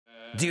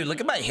Dude, look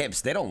at my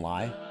hips. They don't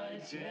lie.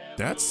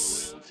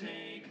 That's...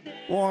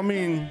 Well, I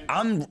mean...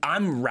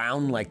 I'm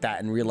round like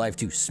that in real life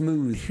too.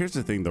 Smooth. Here's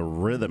the thing. The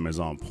rhythm is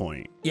on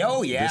point.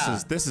 Oh, yeah.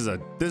 This is a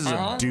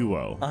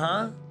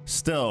duo.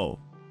 Still,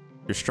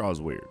 your straw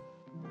is weird.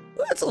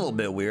 Well, that's a little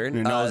bit weird.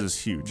 Your nose is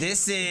huge.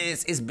 This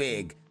is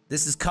big.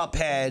 This is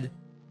Cuphead,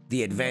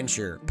 The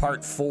Adventure,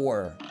 Part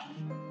 4.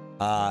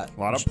 A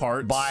lot of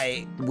parts.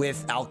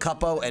 With Al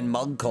Capo and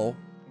Mug-chael.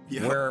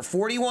 Yeah. We're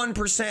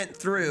 41%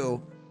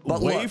 through.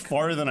 But way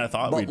farther than I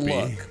thought we'd be.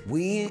 Look,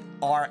 we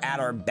are at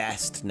our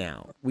best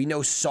now. We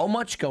know so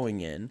much going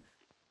in.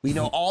 We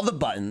know all the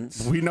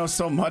buttons. We know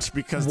so much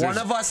because one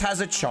of us has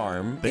a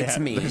charm. It's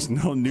me. There's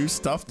no new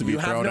stuff to be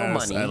thrown at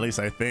us, at least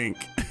I think.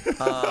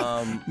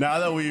 Now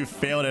that we've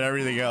failed at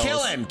everything else.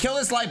 Kill him. Kill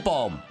this light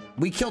bulb.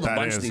 We killed a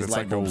bunch of these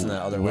light bulbs in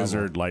that other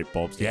wizard light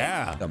bulbs.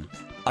 Yeah.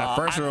 At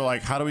first we were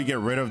like, how do we get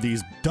rid of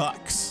these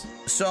ducks?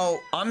 So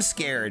I'm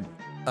scared.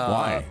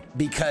 Why?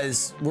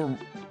 Because we're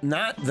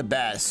not the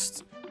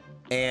best.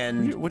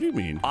 And what do you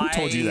mean? Who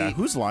told you that?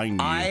 Who's lying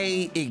to you?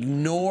 I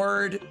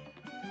ignored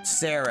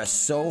Sarah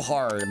so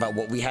hard about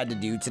what we had to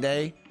do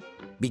today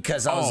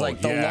because I was like,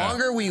 the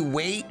longer we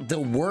wait, the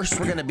worse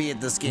we're gonna be at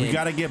this game. We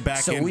gotta get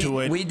back into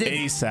it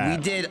ASAP.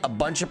 We did a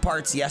bunch of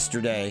parts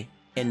yesterday,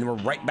 and we're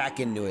right back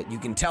into it. You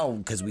can tell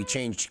because we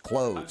changed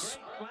clothes.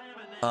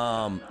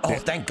 Oh,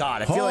 thank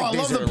God! I feel like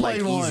these are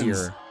like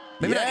easier.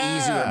 Maybe not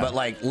easier, but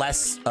like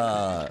less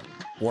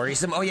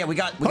worrisome. Oh yeah, we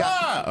got.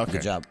 Okay.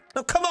 Good job.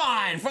 No, come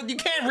on! You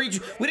can't reach.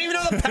 We didn't even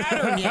know the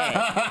pattern yet.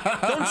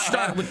 Don't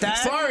start with that.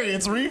 Sorry,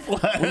 it's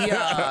reflex.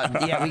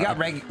 Yeah, we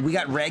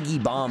got reggy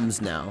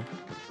bombs now.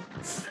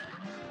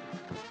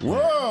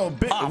 Whoa!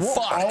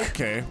 Fuck.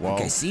 Okay. Well.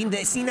 Okay.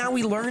 See, now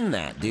we learned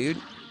that, dude.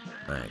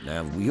 All right,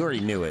 now we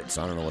already knew it,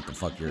 so I don't know what the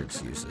fuck your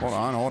excuse is. Hold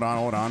on. What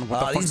the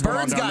fuck's these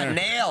birds got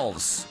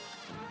nails.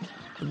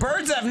 The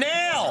birds have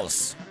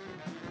nails.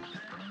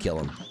 Kill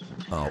him.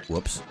 Oh,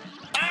 whoops.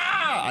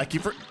 Ah! I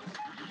keep.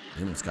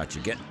 It's got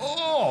you.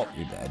 Oh,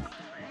 you're dead.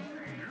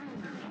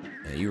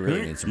 Yeah, you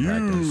really need some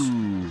practice.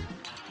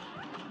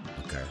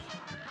 Okay.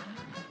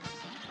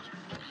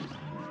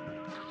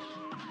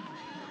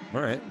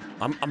 All right.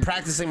 I'm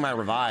practicing my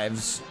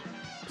revives.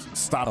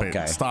 Stop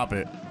it. Stop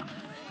it.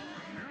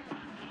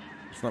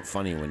 It's not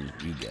funny when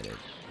you get it.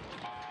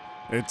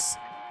 It's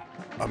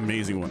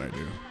amazing when I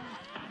do.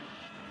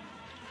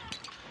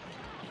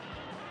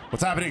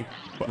 What's happening?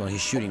 Well,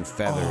 he's shooting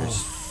feathers.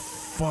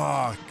 Oh,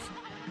 fuck.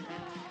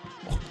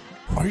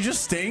 Are you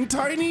just staying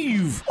tiny?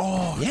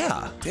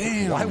 Yeah.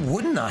 Damn. Why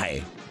wouldn't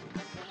I?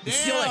 You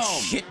see all that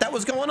shit that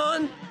was going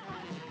on?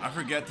 I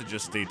forget to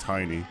just stay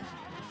tiny.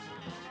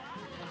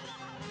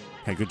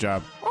 Hey, good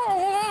job.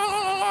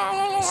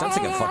 He sounds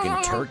like a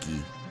fucking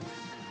turkey.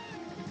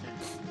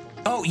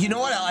 Oh, you know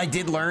what I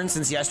did learn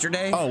since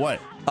yesterday? Oh, what?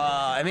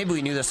 And maybe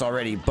we knew this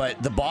already,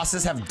 but the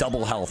bosses have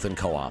double health in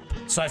co-op.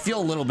 So I feel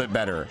a little bit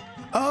better.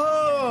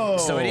 Oh.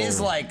 So it is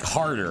like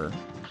harder.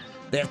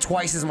 They have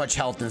twice as much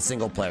health in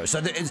single player.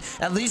 So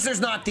at least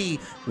there's not the,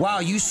 wow,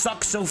 you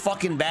suck so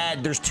fucking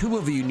bad. There's two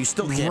of you and you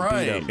still can't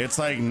beat them. It's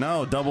like,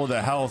 no, double the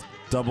health,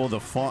 double the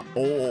fun.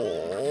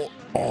 Oh,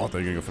 I thought you were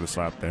going to go for the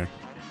slap there.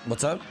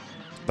 What's up?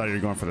 I thought you were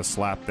going for the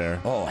slap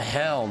there. Oh,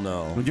 hell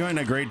no. We're doing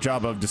a great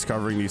job of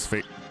discovering these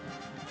You're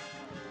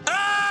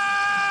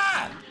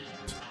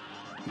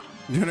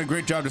doing a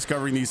great job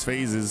discovering these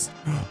phases.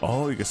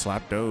 Oh, you can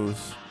slap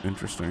those.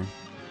 Interesting.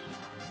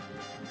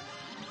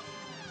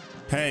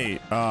 Hey,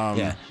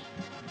 yeah.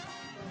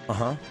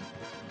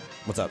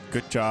 What's up?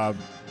 Good job.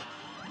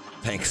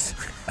 Thanks.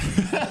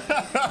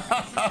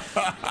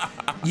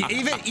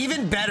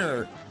 even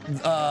better.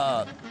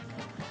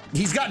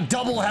 He's got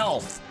double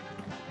health.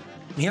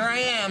 Here I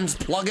am, just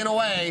plugging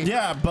away.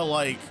 Yeah, but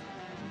like,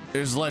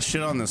 there's less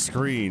shit on the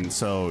screen,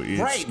 so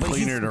it's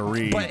cleaner to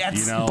read.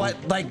 But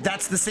like,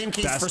 that's the same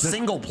case for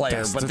single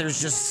player. But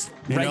there's just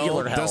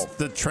regular health. That's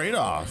the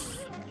trade-off.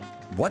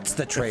 What's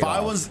the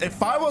trade-off?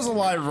 If I was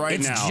alive right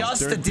now, it's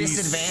just a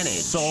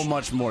disadvantage. So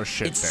much more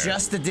shit. It's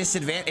just a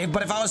disadvantage.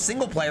 But if I was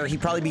single player, he'd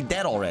probably be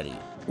dead already.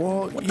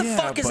 Well, what the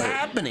fuck is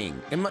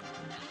happening?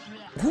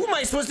 Who am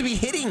I supposed to be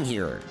hitting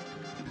here?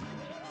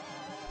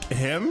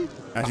 Him?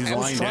 As he's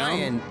lying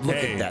down? Look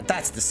at that.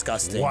 That's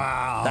disgusting.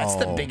 Wow. That's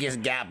the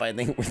biggest gap I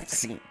think we've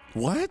seen.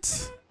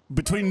 What?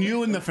 Between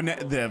you and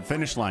the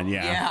finish line?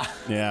 Yeah.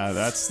 Yeah,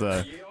 that's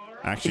the.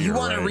 Actually, you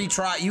want to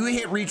retry? You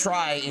hit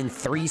retry in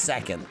 3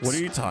 seconds. What are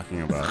you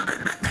talking about?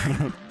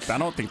 I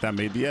don't think that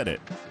made the edit.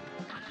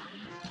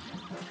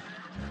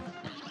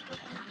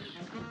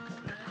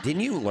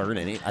 Didn't you learn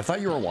any? I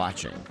thought you were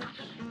watching.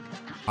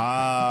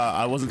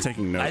 I wasn't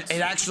taking notes.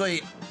 It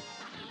actually. All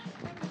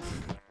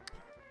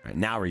right,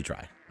 now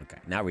retry. Okay,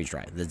 now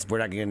retry. We're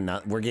not getting.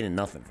 We're getting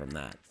nothing from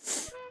that.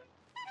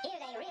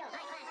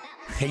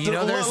 Hey, you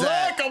know there's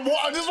that.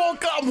 I just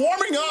woke up. I'm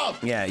warming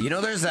up. Yeah, you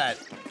know there's that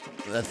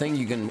thing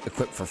you can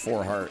equip for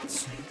 4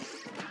 hearts.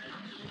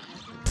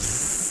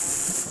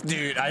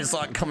 Dude, I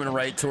saw it coming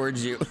right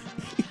towards you.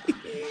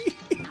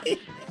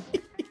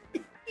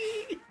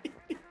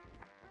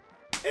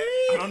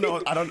 don't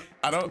know. I don't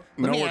know.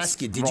 Let me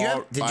ask you. Did you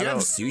have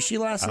sushi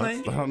last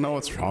night? I don't know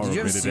what's wrong with me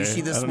today. Did you have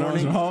sushi this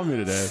morning? I don't know what's wrong with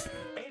me today.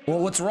 Well,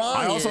 what's wrong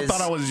I also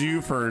thought I was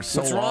you for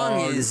so long. What's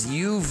wrong is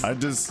you've I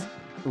just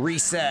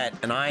reset,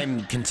 and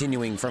I'm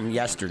continuing from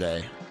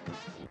yesterday.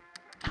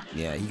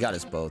 Yeah, he got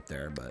us both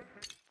there, but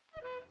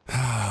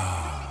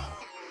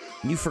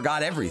you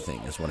forgot everything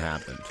is what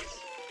happened.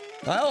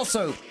 I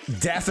also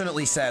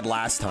definitely said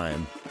last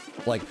time,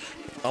 like,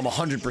 I'm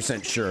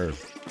 100% sure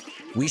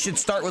we should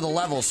start with a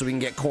level so we can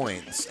get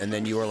coins. And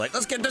then you were like,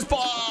 let's get this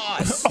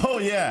boss. Oh,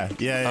 yeah.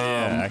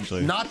 Yeah,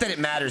 actually. Not that it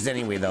matters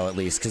anyway, though, at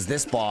least, because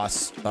this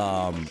boss,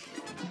 the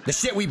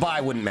shit we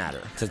buy wouldn't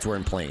matter since we're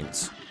in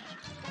plains.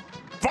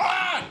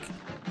 Fuck!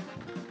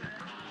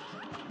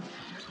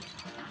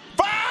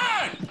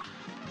 Fuck!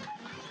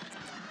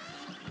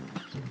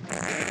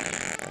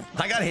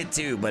 I got hit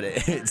too, but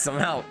it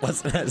somehow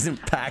wasn't as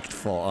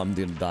impactful. Oh, I'm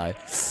gonna die.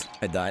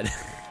 I died.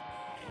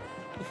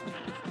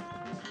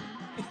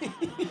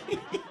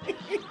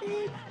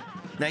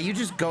 Now you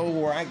just go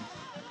where I...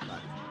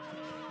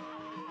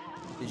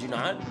 Did you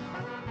not?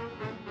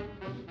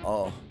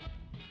 Oh.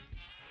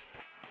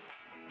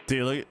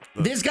 Dude,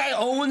 this guy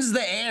owns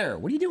the air.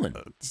 What are you doing?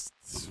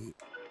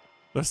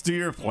 Let's do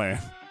your plan.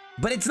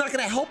 But it's not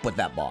gonna help with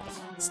that boss.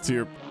 Let's do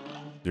your...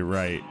 You're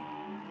right.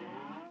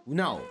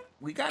 No.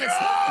 We gotta...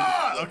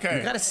 Okay.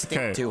 We gotta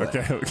stick to it.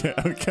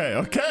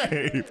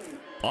 Okay.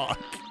 Fuck.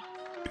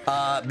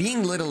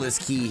 Being little is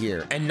key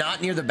here, and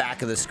not near the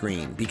back of the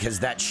screen, because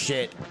that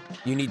shit,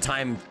 you need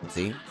time.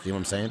 See what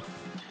I'm saying?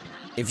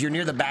 If you're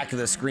near the back of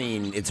the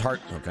screen, it's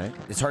hard. Okay,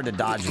 it's hard to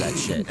dodge that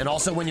shit. And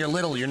also, when you're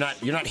little, you're not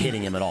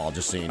hitting him at all.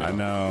 Just so you know. I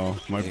know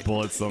my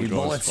bullets don't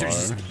go bullets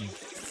as far. Are just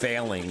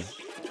failing.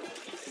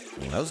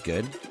 Well, that was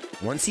good.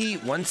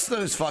 Once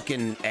those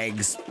fucking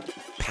eggs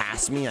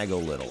pass me, I go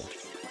little.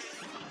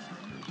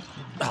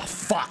 Oh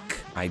fuck!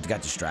 I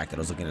got distracted. I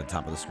was looking at the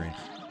top of the screen.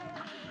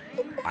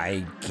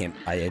 I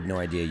had no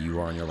idea you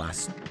were on your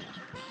last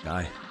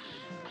guy.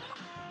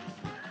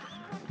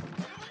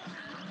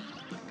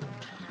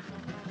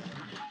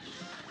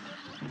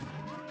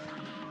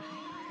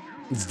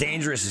 It's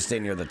dangerous to stay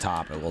near the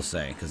top, I will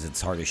say, because it's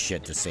hard as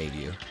shit to save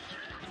you.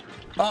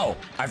 Oh,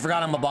 I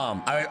forgot I'm a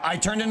bomb. I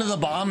turned into the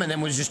bomb and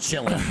then was just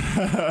chilling.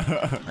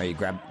 Alright, you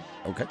grab...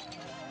 Okay.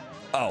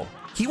 Oh,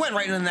 he went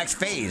right into the next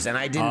phase, and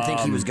I didn't think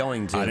he was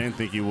going to. I didn't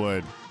think he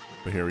would,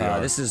 but here we are.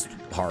 This is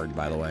hard,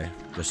 by the way,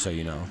 just so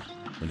you know.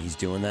 When he's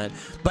doing that,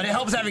 but it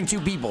helps having two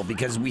people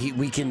because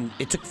we can.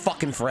 It took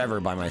fucking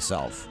forever by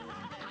myself.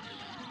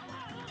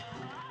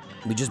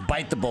 We just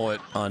bite the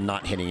bullet on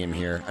not hitting him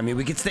here. I mean,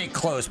 we could stay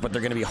close, but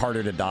they're gonna be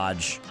harder to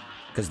dodge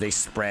because they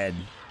spread.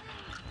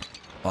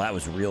 Oh, that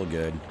was real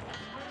good.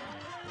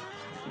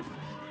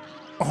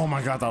 Oh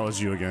my god, that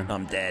was you again.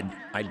 I'm dead.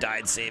 I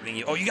died saving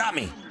you. Oh, you got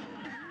me.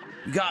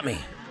 You got me.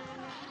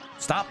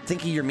 Stop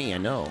thinking you're me. I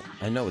know.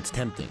 It's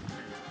tempting.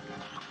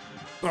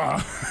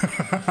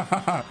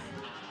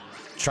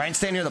 Try and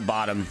stay near the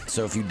bottom,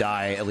 so if you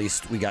die, at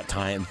least we got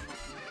time.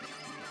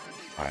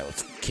 All right,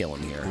 let's kill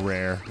him here.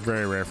 Rare.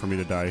 Very rare for me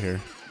to die here.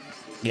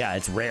 Yeah,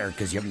 it's rare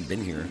because you haven't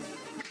been here.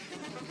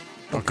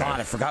 Oh, God,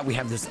 I forgot we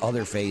have this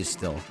other phase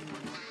still.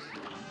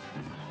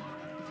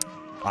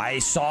 I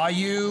saw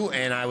you,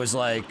 and I was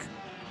like...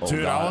 Oh,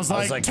 dude, God. I was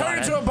like turn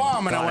into a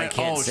bomb, and I went,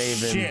 oh,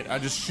 shit,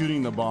 I'm just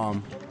shooting the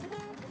bomb.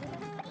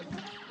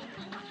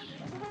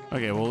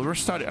 Okay, well, we're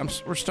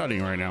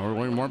studying right now. We're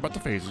learning more about the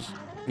phases.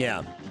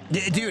 Yeah.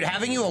 Dude,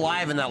 having you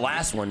alive in that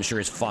last one sure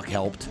as fuck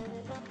helped.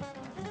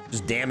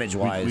 Just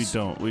damage-wise.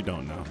 We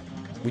don't know.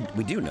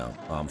 We do know.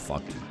 Oh, I'm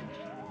fucked.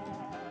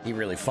 He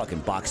really fucking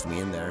boxed me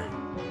in there.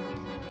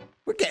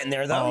 We're getting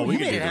there, though. Oh, we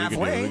made it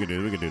halfway. We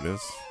could do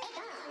this.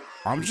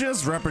 I'm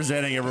just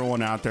representing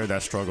everyone out there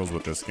that struggles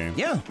with this game.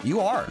 Yeah, you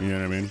are. You know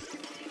what I mean?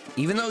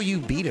 Even though you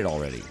beat it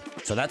already.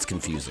 So that's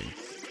confusing.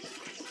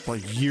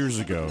 Like years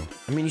ago.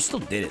 I mean, you still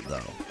did it, though.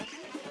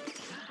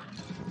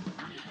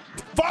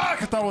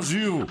 Fuck! I thought it was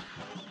you.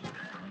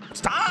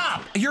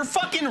 Stop! You're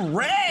fucking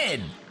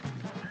red!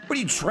 What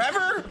are you,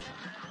 Trevor?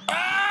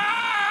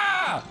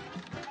 Ah!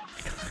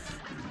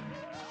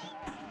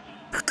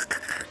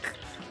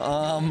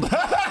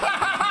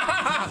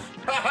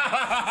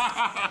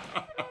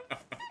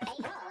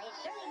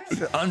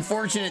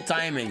 Unfortunate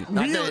timing.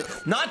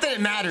 Not that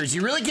it matters.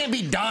 You really can't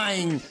be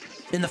dying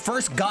in the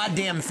first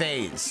goddamn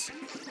phase.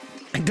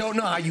 I don't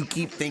know how you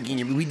keep thinking.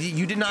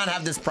 You did not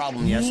have this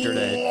problem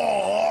yesterday.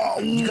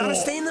 You gotta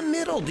stay in the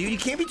middle, dude. You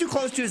can't be too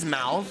close to his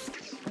mouth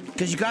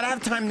because you gotta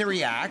have time to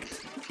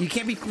react. You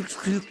can't be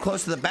too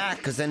close to the back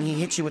because then he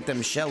hits you with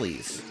them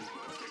shellies.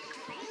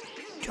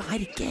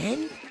 Died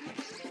again?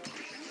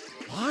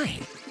 Why?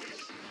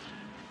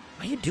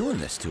 Why are you doing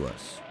this to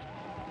us?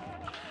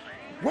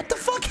 What the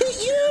fuck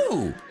hit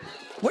you?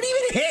 What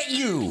even hit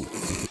you?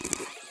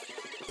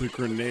 The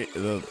grenade,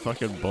 the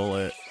fucking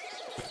bullet.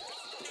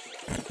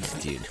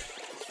 Dude.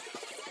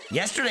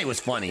 Yesterday was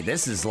funny.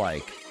 This is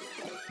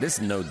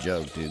no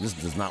joke, dude. This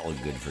does not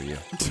look good for you.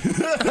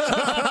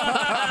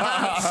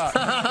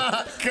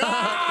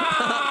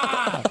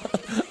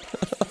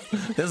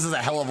 This is a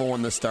hell of a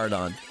one to start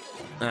on.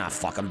 Ah,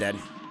 fuck, I'm dead.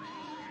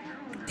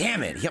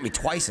 Damn it, he got me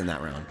twice in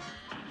that round.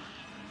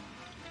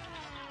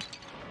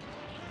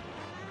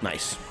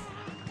 Nice.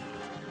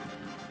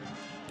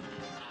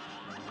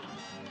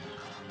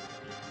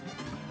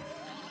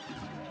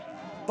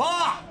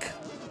 Fuck!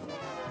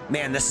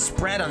 Man, the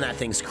spread on that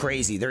thing's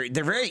crazy. They're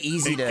very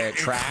easy to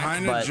track,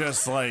 kind but of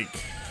just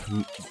like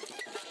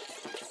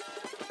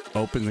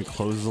opens and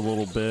closes a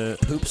little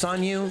bit. Poops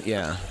on you?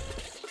 Yeah.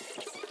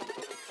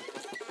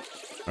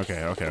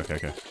 Okay.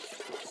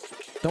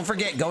 Don't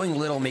forget, going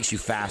little makes you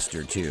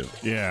faster too.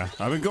 Yeah,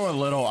 I've been going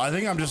little. I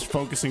think I'm just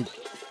focusing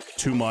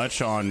too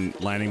much on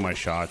landing my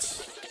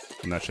shots,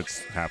 and that shit's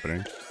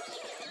happening.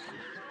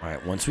 All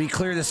right, once we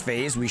clear this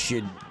phase, we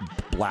should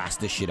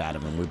blast the shit out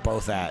of him. We're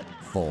both at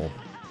full.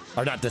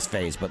 Or not this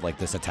phase, but like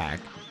this attack.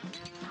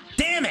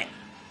 Damn it!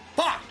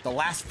 Fuck! The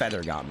last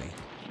feather got me.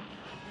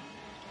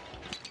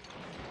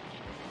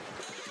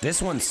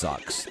 This one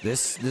sucks.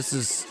 This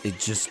is, it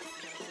just,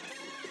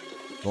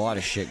 a lot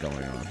of shit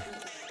going on.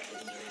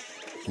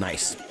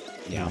 Nice.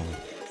 Yeah.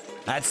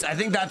 I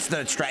think that's the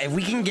strat. If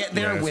we can get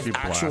there with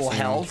actual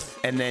health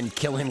and then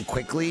kill him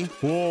quickly.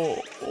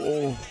 Whoa.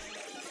 Oh.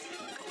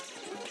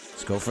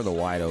 Let's go for the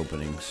wide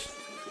openings.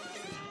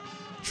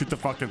 Shoot the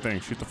fucking thing.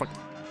 Shoot the fuck.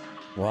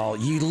 Well,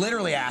 you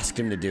literally asked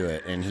him to do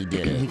it, and he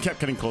did it. He kept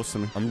getting close to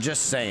me. I'm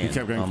just saying. He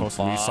kept getting close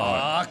to me. You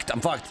saw it.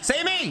 I'm fucked.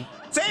 Save me!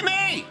 Save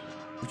me!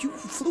 You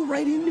flew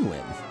right into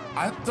him.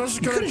 I was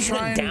gonna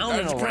try and down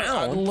and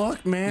around.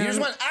 Look, man. You just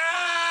went,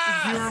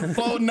 ah! You were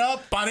floating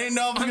up. I didn't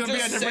know it was gonna be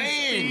a different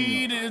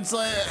speed. It's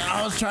like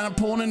I was trying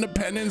to pull an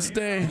Independence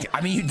Day.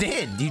 I mean, you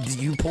did.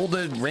 You pulled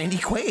a Randy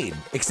Quaid,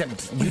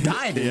 except you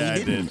died and yeah,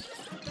 he didn't. I did.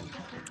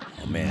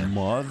 Oh man,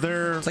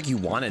 mother! It's like you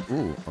wanted.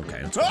 Ooh,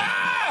 okay. Let's go.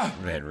 Ah!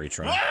 Go ahead,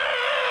 retry.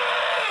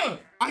 Ah!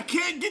 I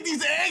can't get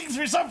these eggs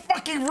for some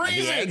fucking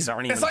reason. The eggs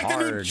aren't even It's like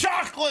hard. the new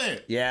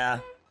chocolate. Yeah,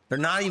 they're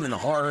not even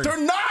hard.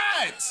 They're not.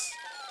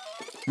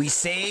 We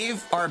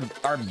save our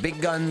big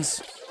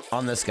guns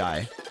on this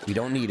guy. We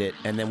don't need it,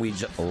 and then we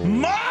just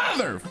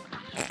mother.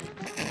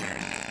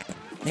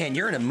 Man,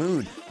 you're in a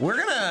mood.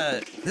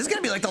 This is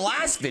gonna be like the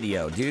last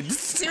video, dude. This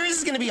series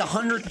is gonna be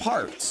 100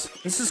 parts.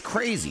 This is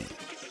crazy.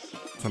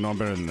 I know I'm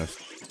better than this.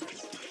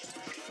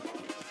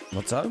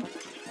 What's up?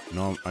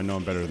 No, I know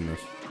I'm better than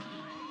this.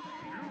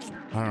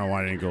 I don't know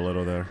why I didn't go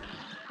little there.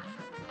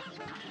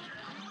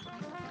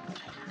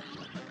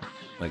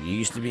 Like, you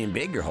used to being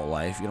big your whole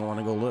life. You don't want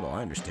to go little.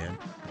 I understand.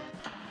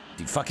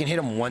 Dude, fucking hit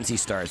him once he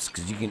starts,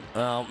 because you can...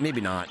 Well, maybe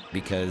not,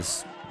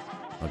 because...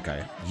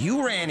 Okay.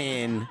 You ran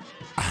in...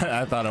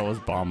 I thought it was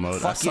bomb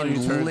mode.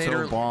 Fucking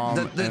literally...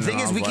 The thing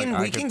is, we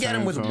can get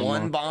him with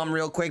one bomb. bomb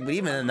real quick, but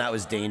even then, that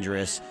was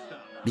dangerous.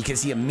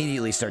 Because he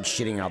immediately starts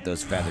shitting out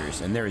those feathers,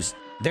 and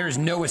there's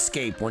no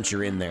escape once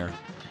you're in there.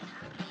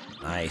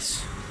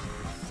 Nice.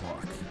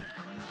 Fuck.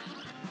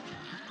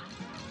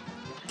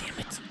 Damn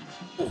it.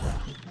 Ooh.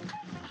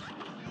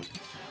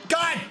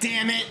 God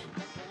damn it!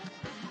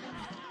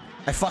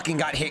 I fucking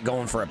got hit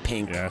going for a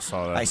pink. Yeah, I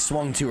saw that. I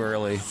swung too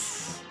early.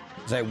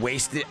 Cause I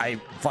wasted. I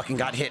fucking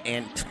got hit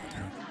and.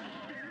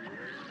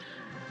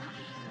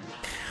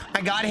 I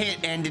got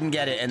hit and didn't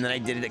get it, and then I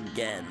did it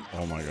again.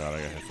 Oh my god,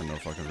 I got hit for no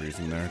fucking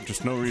reason there.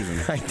 Just no reason.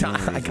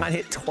 I got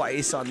hit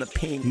twice on the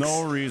pinks.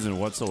 No reason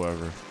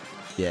whatsoever.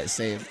 Yeah,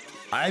 same.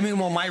 I mean,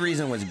 well, my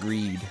reason was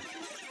greed.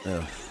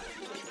 Ugh.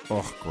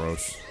 Oh,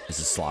 gross. It's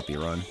a sloppy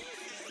run.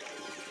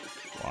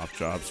 Swap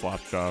job,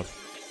 swap job.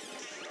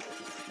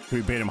 Can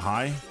we bait him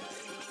high?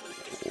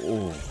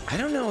 Oh, I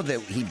don't know that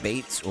he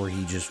baits or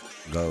he just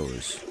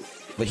goes.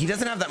 But he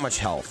doesn't have that much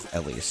health,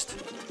 at least.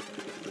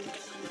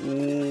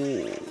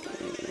 Ooh.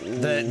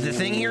 The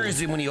thing here is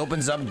that when he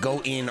opens up,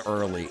 go in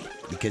early.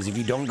 Because if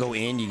you don't go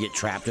in, you get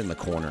trapped in the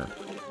corner.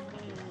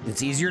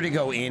 It's easier to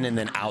go in and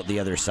then out the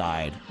other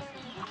side.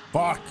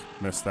 Fuck!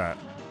 Missed that.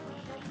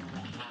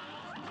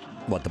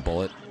 What, the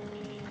bullet?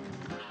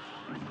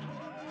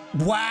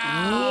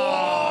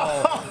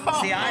 Wow!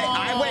 Whoa. See,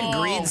 I went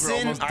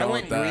Greedson. I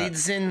went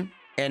Greedson,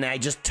 and I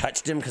just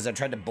touched him because I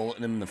tried to bullet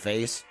him in the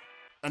face.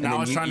 And now I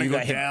was trying to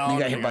go down. You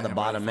got hit by the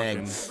bottom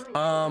egg.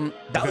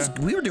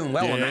 We were doing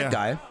well on that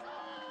guy.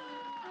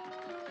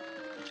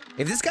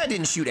 If this guy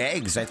didn't shoot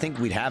eggs, I think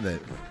we'd have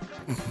it.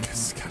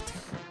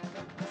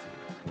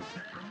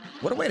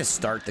 What a way to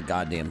start the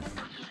goddamn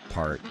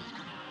part.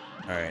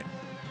 All right.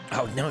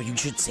 Oh, no, you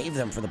should save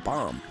them for the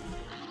bomb.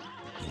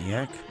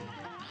 Maniac.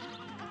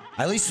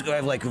 At least,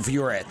 like, if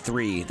you were at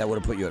 3, that would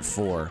have put you at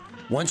 4.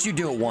 Once you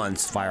do it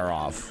once, fire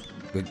off.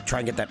 Try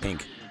and get that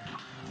pink.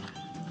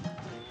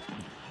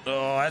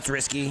 Oh, that's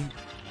risky.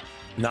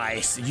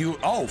 Nice.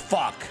 Oh,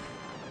 fuck.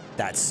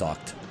 That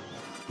sucked.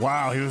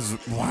 Wow,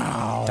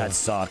 wow. That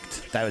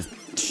sucked. That was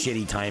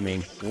shitty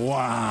timing.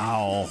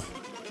 Wow.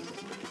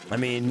 I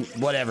mean,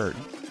 whatever.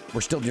 We're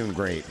still doing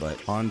great, but...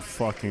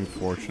 Unfucking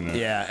fortunate.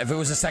 Yeah, if it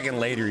was a second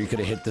later, you could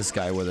have hit this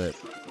guy with it.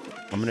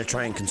 I'm gonna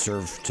try and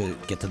conserve to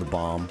get to the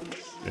bomb.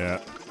 Yeah.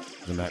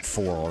 I'm at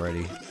 4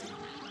 already.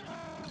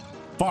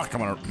 Fuck, I'm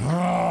gonna...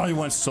 Oh, he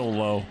went so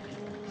low.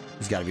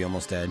 He's gotta be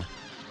almost dead.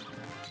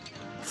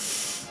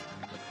 It's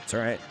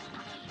alright.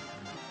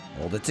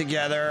 Hold it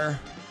together.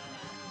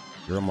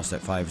 You're almost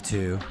at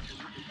 5-2.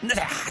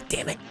 Ah,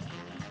 damn it.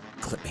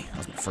 Clip me. That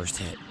was my first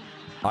hit.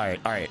 All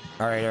right.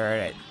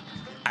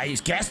 I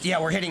use cast.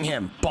 Yeah, we're hitting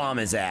him. Bomb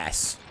his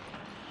ass.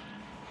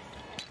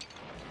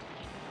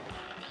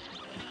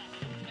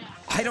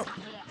 I don't.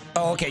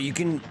 Oh, okay. You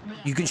can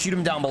shoot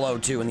him down below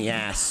too in the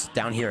ass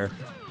down here.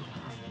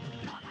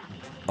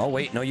 Oh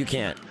wait, no, you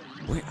can't.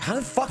 Wait, how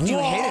the fuck do you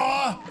hit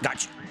him?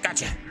 Gotcha.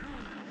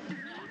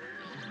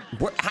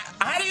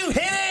 How do you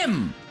hit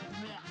him?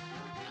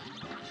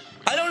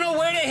 I don't know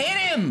where to hit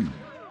him.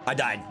 I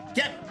died.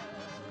 Get.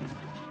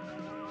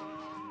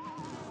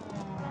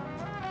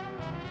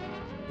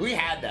 We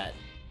had that.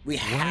 We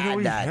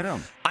had that. Hit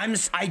him?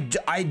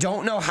 I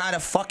don't know how to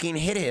fucking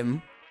hit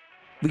him.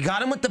 We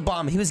got him with the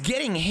bomb. He was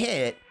getting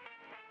hit.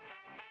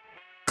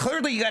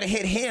 Clearly, you got to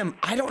hit him.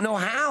 I don't know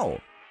how.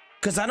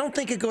 Because I don't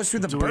think it goes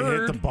through the bird. We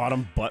hit the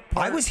bottom butt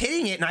part? I was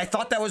hitting it, and I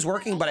thought that was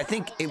working, but I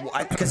think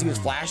because he was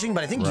flashing,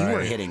 but I think you were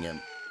hitting him.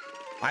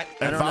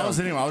 If I was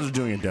hitting him, I was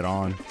doing it dead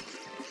on.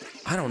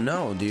 I don't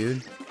know,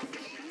 dude.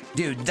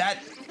 Dude, that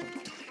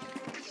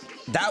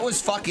was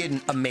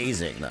fucking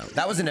amazing, though.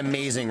 That was an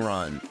amazing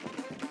run.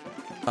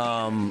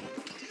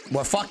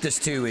 What fucked us,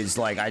 too, is,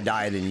 like, I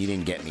died and you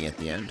didn't get me at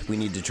the end. We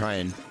need to try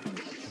and...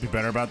 Be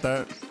better about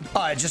that?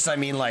 I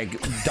mean, like,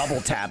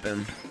 double tap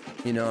him.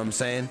 You know what I'm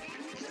saying?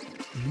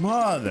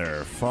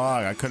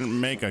 Motherfuck, I couldn't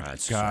make a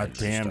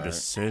goddamn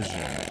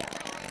decision.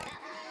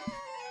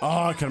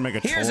 Oh, I couldn't make a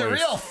choice. Here's a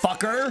real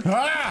fucker.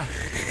 Ah!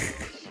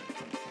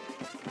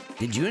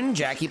 Did you and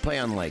Jackie play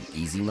on, like,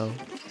 easy mode?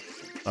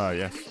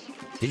 Yes.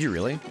 Did you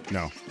really?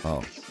 No.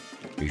 Oh.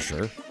 Are you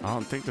sure? I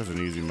don't think there's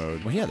an easy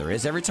mode. Well, yeah, there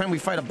is. Every time we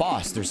fight a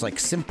boss, there's, like,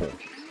 simple.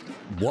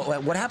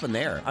 What happened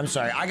there? I'm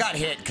sorry. I got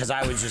hit because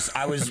I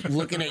was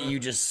looking at you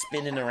just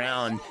spinning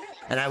around,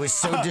 and I was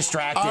so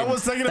distracted. I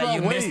was thinking about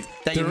you missed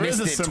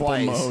it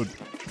twice.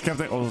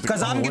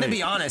 Because I'm gonna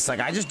be honest, like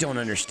I just don't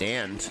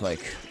understand. Like,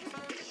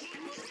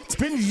 it's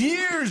been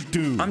years,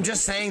 dude. I'm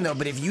just saying though.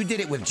 But if you did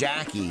it with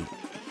Jackie,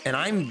 and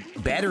I'm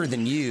better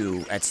than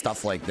you at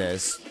stuff like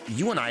this,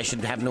 you and I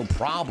should have no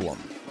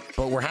problem.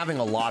 But we're having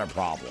a lot of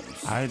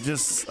problems. I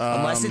just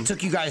unless it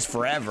took you guys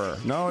forever.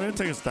 No, it didn't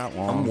take us that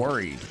long. I'm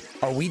worried.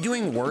 Are we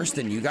doing worse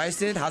than you guys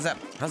did? How's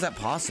that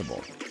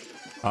possible?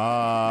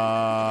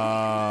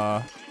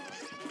 Right,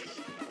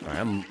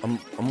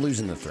 I'm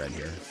losing the thread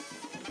here.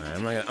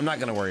 Right, I'm not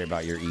gonna worry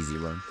about your easy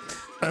run.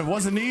 It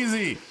wasn't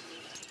easy.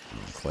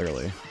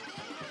 Clearly.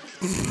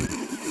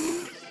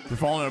 We're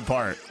falling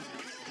apart.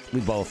 We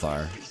both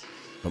are,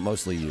 but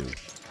mostly you.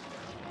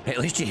 Hey, at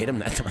least you hit him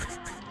that time.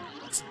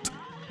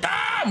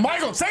 Ah,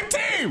 Michael, same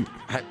team.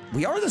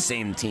 We are the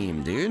same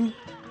team, dude. I'm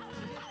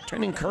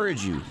trying to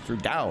encourage you through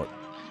doubt.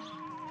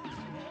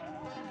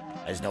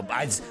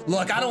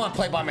 Look, I don't want to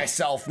play by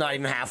myself, not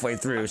even halfway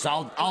through,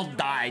 so I'll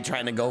die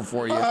trying to go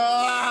for you.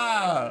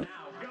 Ah!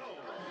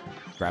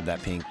 Grab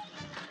that pink.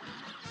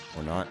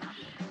 Or not.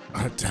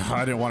 I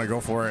didn't want to go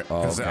for it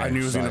because I knew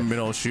he was in the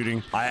middle of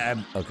shooting.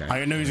 Okay.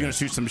 I knew he was going to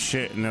shoot some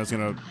shit and it was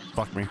going to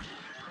fuck me.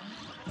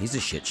 He's a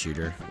shit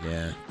shooter.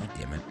 Yeah. God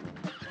damn it.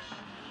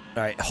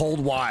 All right, hold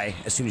Y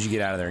as soon as you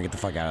get out of there and get the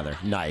fuck out of there.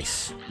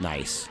 Nice.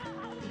 Nice.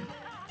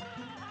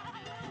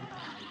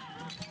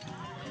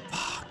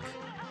 Fuck.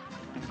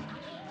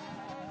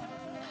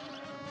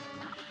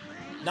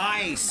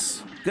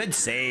 Nice. Good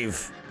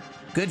save.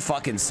 Good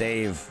fucking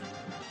save.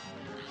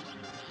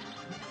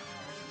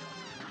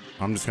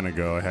 I'm just gonna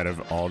go ahead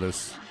of all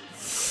this.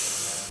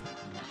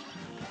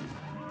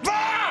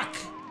 Fuck!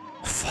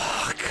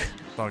 Fuck.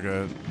 It's all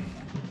good.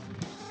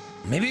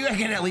 Maybe I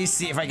can at least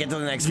see if I get to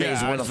the next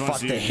phase where the fuck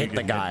to hit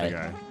the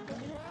guy.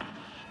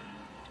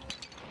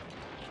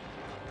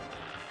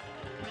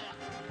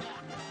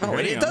 Oh,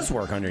 it does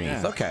work underneath.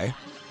 Yeah. Okay.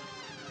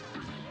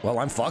 Well,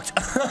 I'm fucked.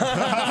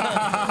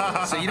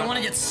 So you don't want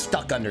to get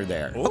stuck under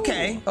there. Ooh.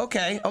 Okay.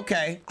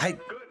 I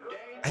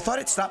thought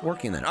it stopped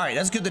working then. All right,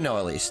 that's good to know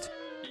at least.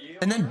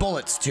 And then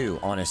bullets too,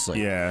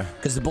 honestly. Yeah.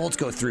 Because the bullets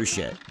go through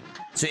shit.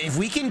 So if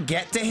we can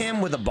get to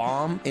him with a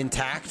bomb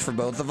intact for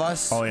both of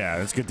us. Oh yeah,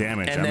 that's good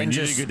damage. And then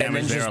just good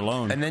damage there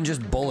alone. And then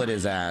just bullet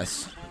his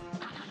ass.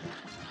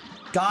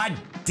 God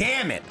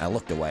damn it! I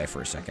looked away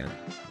for a second.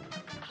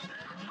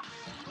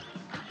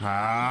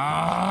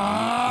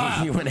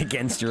 Ah! You went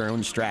against your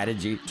own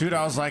strategy. Dude,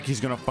 I was like,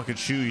 he's gonna fucking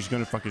shoot,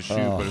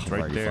 but it's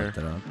right there.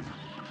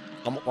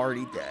 I'm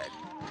already dead.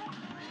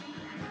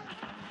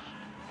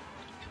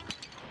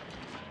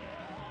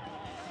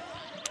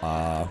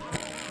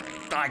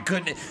 I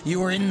couldn't. You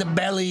were in the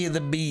belly of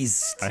the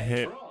beast. I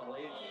hit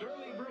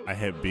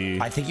B.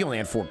 I think you only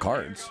had 4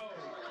 cards.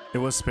 It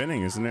was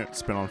spinning, isn't it?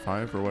 Spin on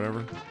 5 or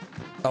whatever.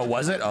 Oh,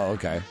 was it? Oh,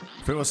 okay.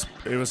 It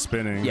was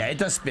spinning. Yeah, it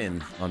does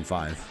spin on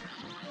 5.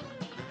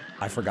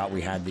 I forgot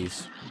we had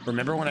these.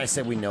 Remember when I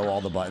said we know all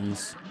the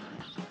buttons?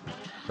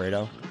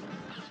 Fredo?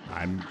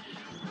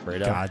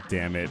 Fredo? God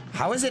damn it.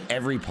 How is it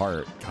every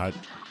part? God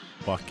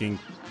fucking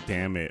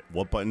damn it.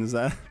 What button is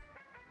that?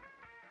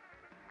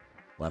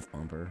 Left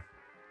bumper.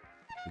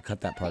 You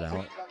cut that part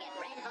out.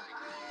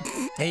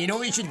 Hey, you know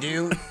what we should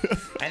do?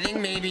 I think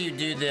maybe you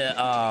do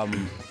the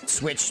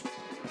switch.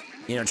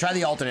 You know, try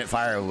the alternate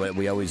fire what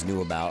we always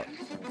knew about.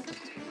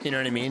 You know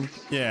what I mean?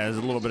 Yeah, there's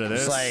a little bit of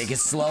this. It's like,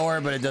 it's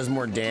slower, but it does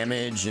more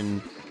damage. And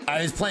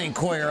I was playing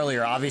Koi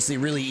earlier. Obviously,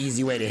 really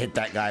easy way to hit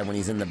that guy when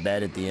he's in the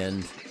bed at the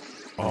end.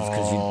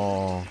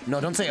 Oh.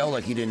 No, don't say, oh,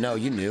 like you didn't know.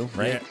 You knew,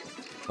 right? Yeah.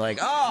 Like,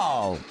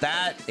 oh,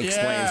 that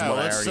explains what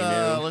I already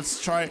knew.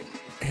 Let's try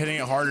hitting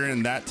it harder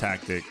in that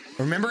tactic.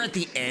 Remember at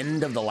the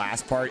end of the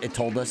last part, it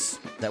told us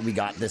that we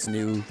got this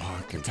new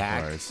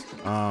attack? Christ.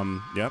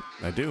 Yep,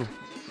 I do.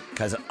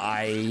 Because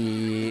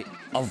I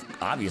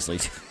obviously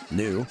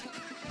knew.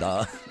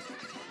 Duh.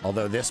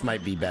 Although this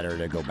might be better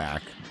to go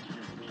back.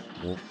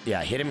 Well,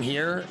 yeah, hit him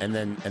here and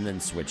then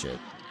switch it.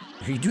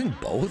 Are you doing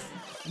both?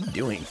 What are you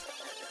doing?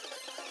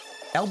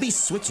 LB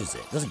switches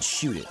it, doesn't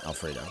shoot it,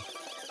 Alfredo.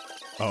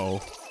 Oh.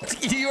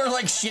 You are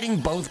like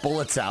shitting both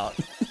bullets out.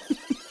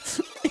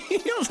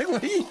 I was like,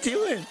 what are you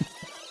doing?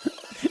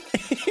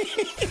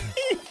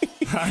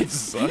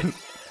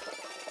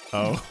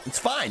 Oh. It's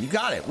fine, you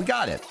got it, we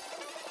got it.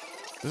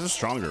 This is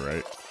stronger,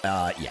 right?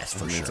 Yes,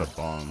 for sure. It's a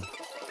bomb.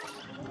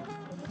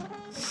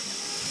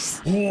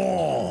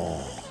 Whoa.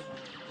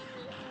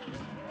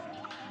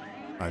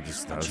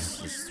 That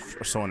was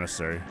so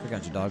unnecessary. I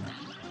got you, dog.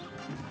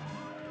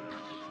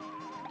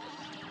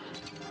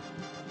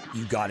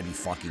 You gotta be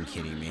fucking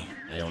kidding me.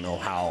 I don't know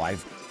how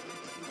I've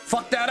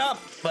fucked that up,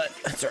 but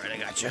that's alright, I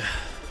got you.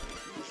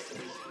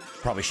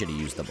 Probably should have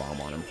used the bomb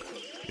on him.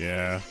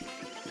 Yeah.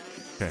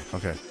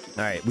 Okay.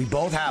 Alright, we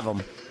both have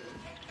him.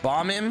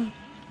 Bomb him.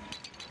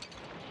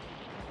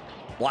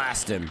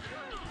 Blast him.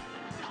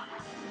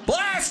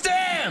 Blast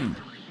him!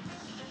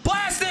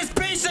 Blast this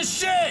piece of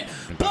shit!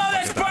 Blow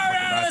this bird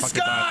out of the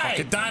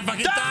sky! Die,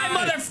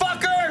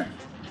 motherfucker!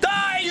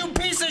 Die, you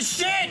piece of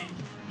shit!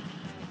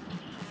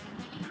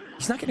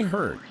 He's not getting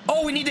hurt.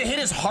 Oh, we need to hit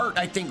his heart,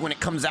 I think, when it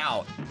comes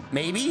out.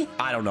 Maybe?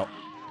 I don't know.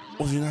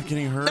 Was he not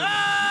getting hurt?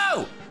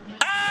 No!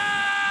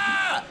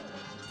 Ah!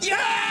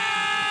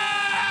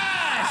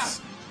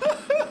 Yes!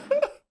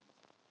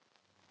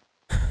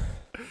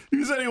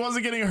 You said he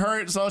wasn't getting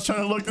hurt, so I was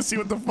trying to look to see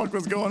what the fuck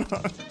was going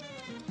on.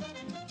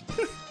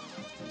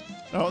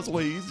 That was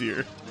way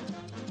easier.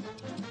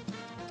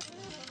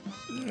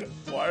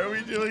 Why are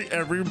we doing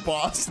every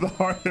boss the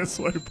hardest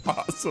way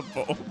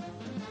possible?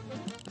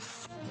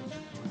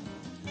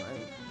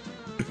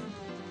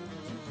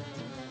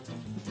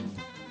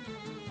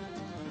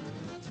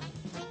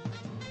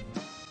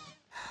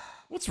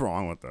 What's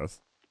wrong with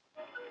this?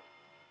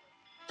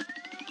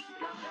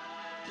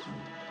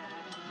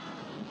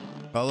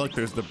 Oh, look,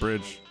 there's the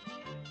bridge.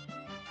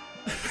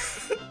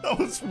 That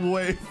was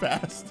way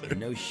faster.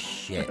 No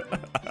shit.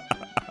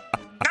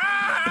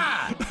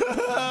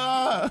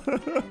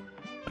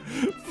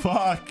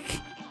 Fuck.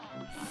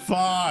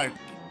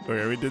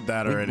 Okay, we did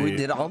that already. We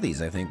did all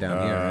these, I think,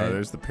 down here, right?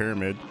 There's the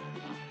pyramid.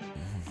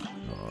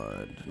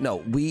 God. No,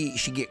 we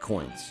should get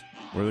coins.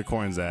 Where are the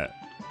coins at?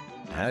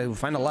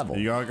 Find a level.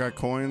 You all got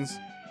coins?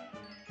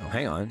 Oh,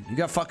 hang on. You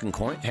got fucking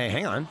coin? Hey,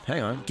 hang on.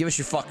 Give us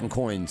your fucking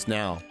coins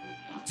now.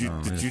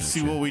 Did you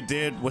see what we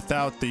did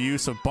without the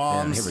use of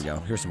bombs? Yeah, here we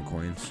go. Here's some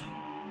coins.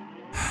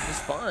 It's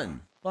fun.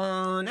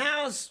 Fun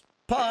house.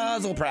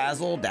 Puzzle,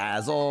 prazzle,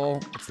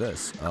 dazzle. What's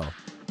this? Oh.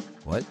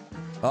 What?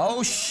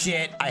 Oh,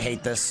 shit. I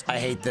hate this.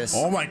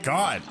 Oh, my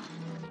God.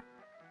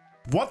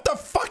 What the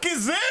fuck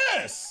is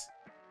this?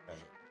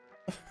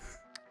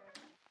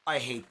 I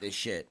hate this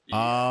shit.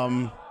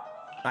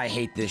 I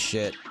hate this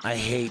shit. I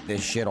hate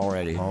this shit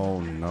already. Oh,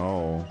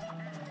 no.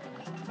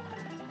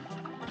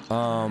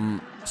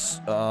 Oh,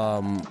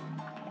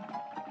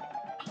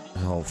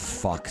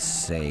 fuck's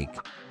sake.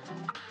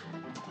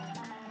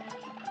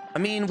 I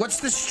mean, what's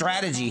the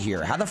strategy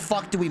here? How the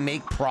fuck do we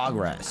make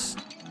progress?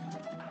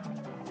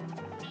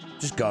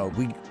 Just go.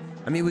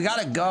 I mean, we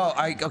gotta go.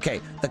 Okay,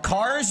 the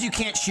cars you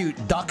can't shoot,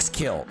 ducks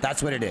kill.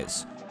 That's what it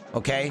is.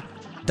 Okay?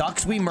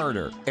 Ducks we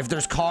murder. If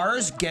there's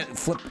cars,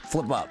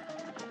 flip up.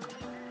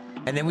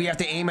 And then we have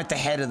to aim at the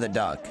head of the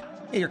duck.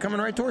 Hey, you're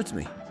coming right towards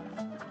me.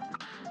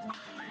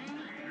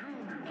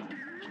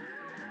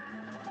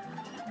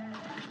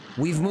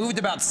 We've moved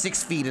about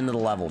 6 feet into the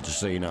level, just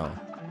so you know.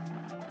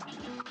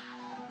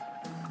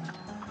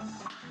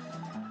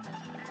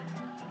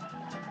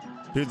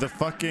 Dude, the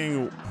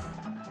fucking...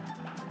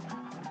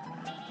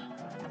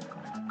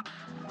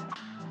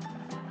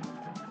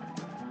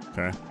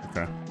 Okay.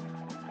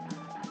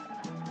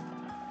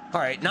 All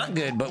right, not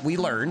good, but we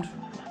learned.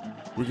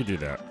 We could do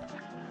that.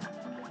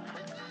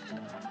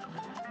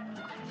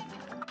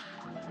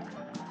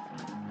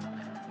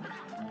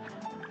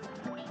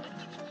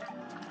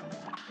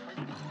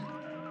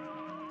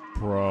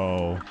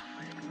 Bro.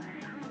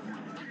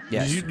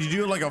 Yes. You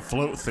do like a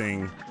float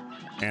thing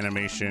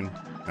animation.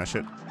 That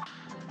shit.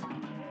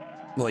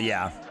 Well,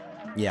 yeah.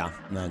 Yeah,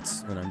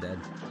 that's when I'm dead.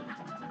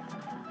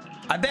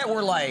 I bet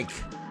we're like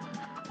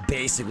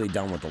basically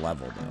done with the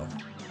level though.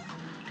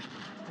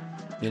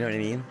 You know what I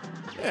mean?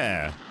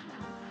 Yeah.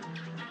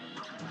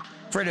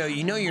 Fredo,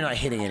 you know you're not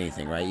hitting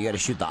anything, right? You got to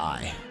shoot the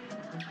eye.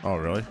 Oh,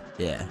 really?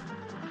 Yeah.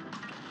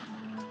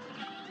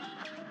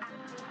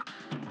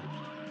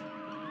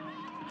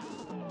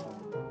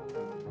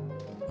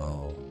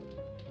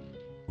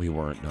 We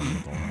weren't done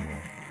with the level.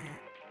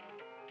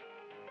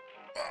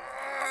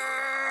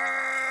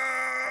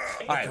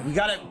 All right, we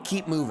gotta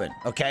keep moving.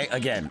 Okay,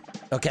 again.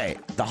 Okay,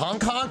 the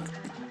honk honk.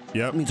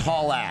 Yep. Means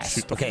haul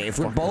ass. Okay, if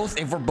we're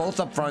both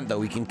up front though,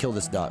 we can kill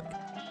this duck.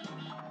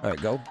 All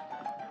right, go.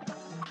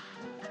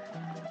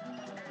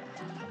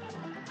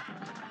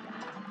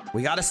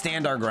 We gotta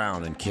stand our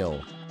ground and kill.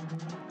 All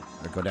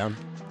right, go down.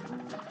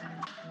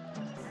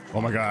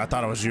 Oh my god, I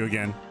thought it was you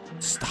again.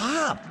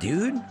 Stop,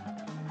 dude.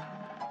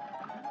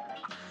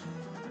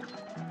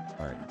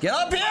 All right, get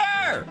up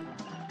here!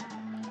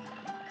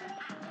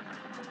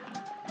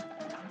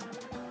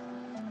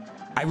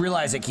 I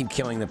realize I keep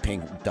killing the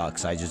pink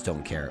ducks. I just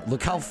don't care.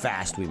 Look how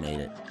fast we made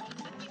it.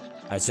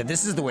 I said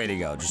this is the way to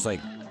go. Just like...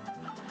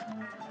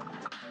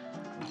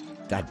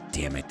 God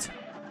damn it.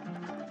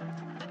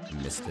 I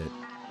missed it.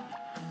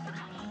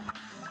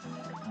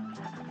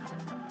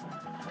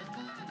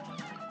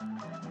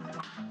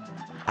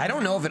 I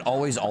don't know if it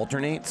always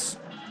alternates.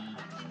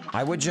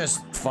 I would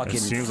just fucking... It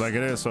seems like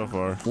it is so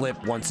far.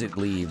 Flip once it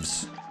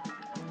leaves.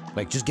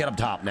 Like, just get up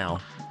top now.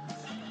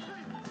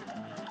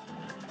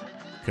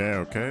 Okay,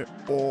 okay.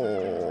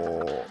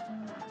 Oh.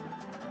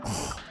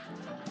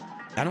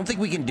 I don't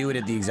think we can do it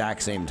at the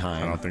exact same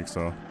time. I don't think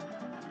so.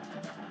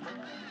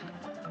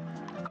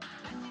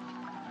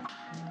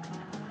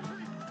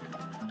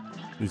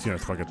 He's gonna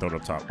fucking throw it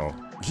up top. Oh.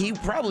 He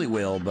probably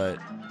will, but...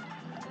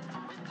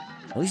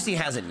 At least he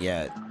hasn't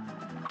yet.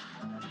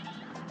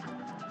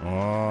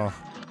 Oh.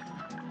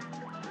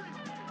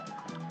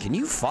 Can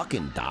you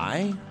fucking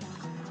die?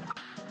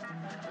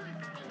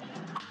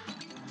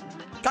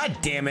 God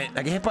damn it.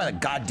 I get hit by the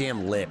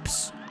goddamn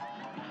lips.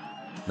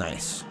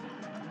 Nice.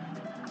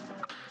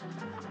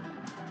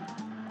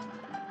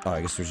 Oh,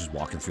 I guess they're just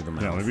walking through the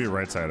mouth. Yeah, maybe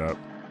right side up.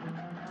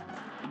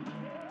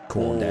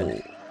 Cool, I'm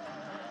dead.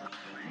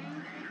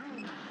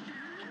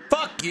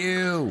 Fuck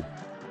you!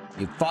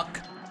 You fuck.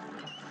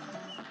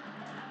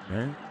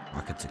 Alright.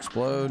 Rockets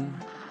explode.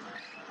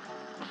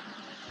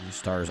 New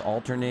stars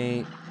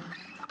alternate.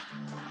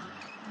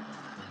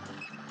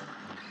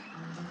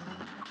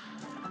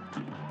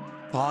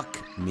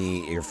 Fuck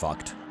me, you're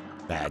fucked.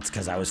 It's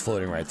because I was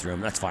floating right through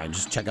him. That's fine,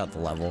 just check out the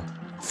level.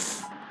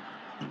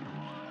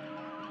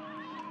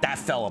 That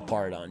fell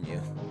apart on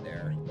you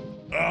there.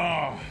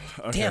 Oh,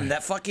 okay. Damn,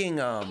 that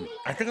fucking, I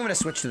think I'm gonna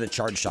switch to the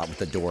charge shot with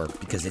the door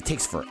because it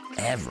takes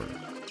forever.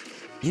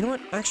 You know what,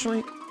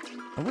 actually?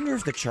 I wonder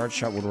if the charge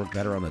shot would work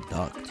better on the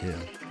duck, too.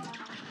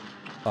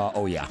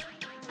 Oh yeah.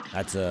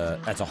 That's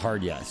a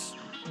hard yes.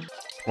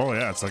 Oh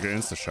yeah, it's like an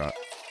insta shot.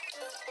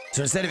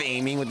 So instead of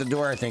aiming with the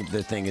door, I think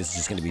the thing is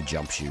just gonna be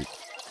jump shoot.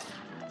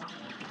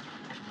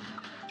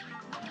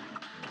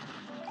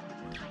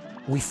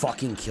 We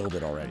fucking killed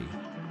it already.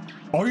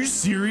 Are you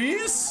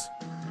serious?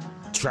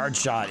 Charge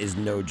shot is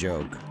no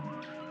joke.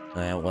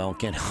 Well,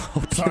 can't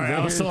help. Sorry,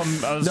 I was no,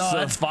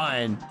 that's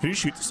fine. Can you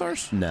shoot the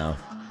stars? No.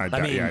 I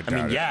mean,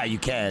 yeah, you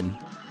can.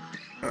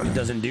 It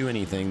doesn't do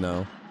anything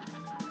though.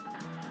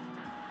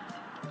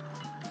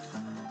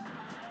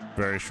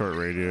 Very short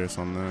radius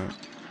on that.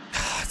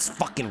 It's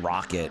fucking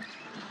rocket.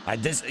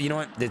 You know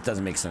what? This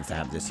doesn't make sense to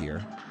have this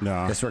here.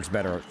 No. This works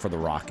better for the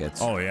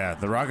rockets. Oh yeah,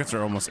 the rockets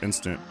are almost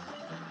instant.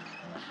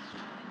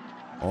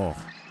 Oh,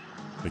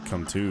 they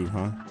come too,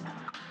 huh?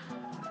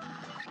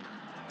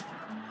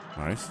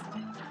 Nice.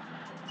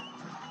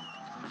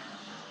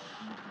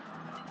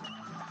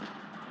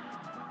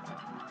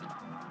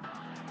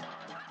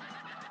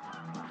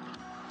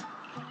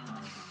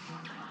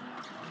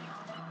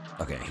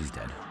 Okay, he's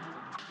dead.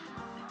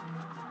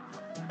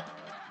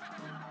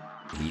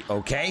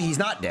 Okay, he's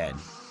not dead.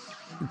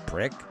 You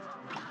prick.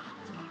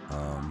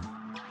 I'm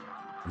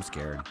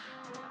scared.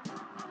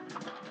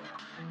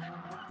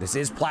 This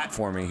is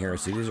platforming here,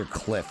 so these are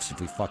cliffs if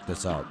we fuck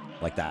this up.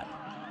 Like that.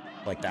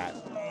 Like that.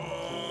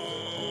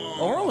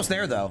 Oh, we're almost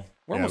there though.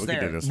 We're almost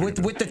there.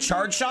 With the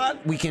charge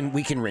shot, we can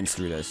rinse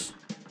through this.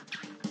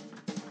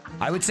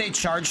 I would say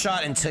charge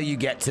shot until you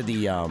get to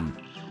the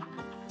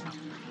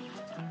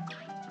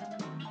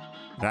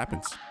It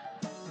happens.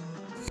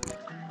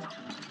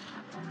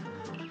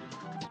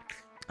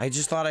 I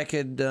just thought I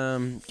could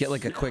get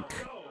like a quick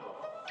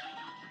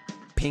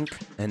pink,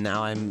 and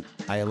now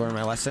I learned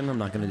my lesson. I'm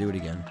not gonna do it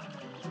again.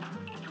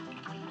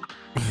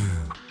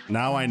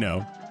 Now I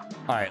know.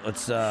 All right,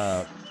 let's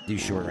do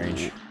short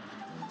range.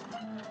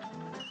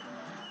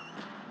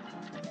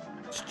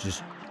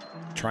 Just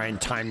try and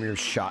time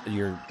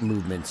your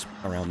movements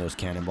around those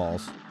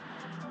cannonballs.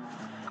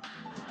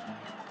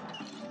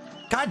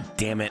 God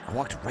damn it! I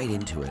walked right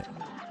into it.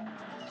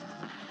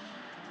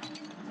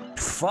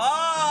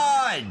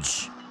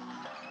 Fudge!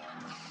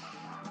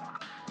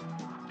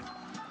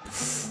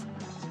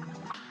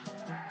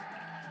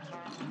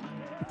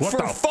 What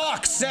For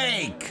fuck's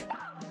sake!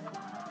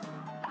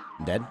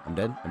 I'm dead. I'm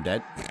dead. I'm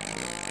dead.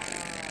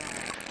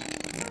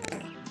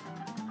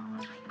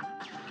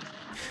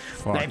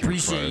 I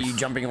appreciate you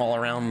jumping all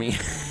around me.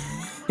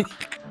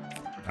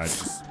 I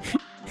just...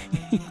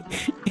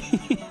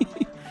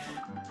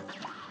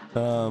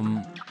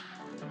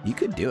 You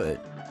could do it.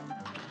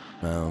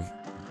 Oh,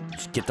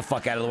 just Get the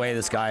fuck out of the way of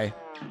this guy.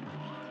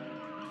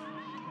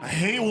 I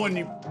hate when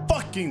you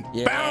fucking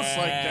bounce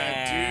like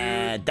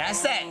that, dude.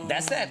 That's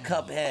that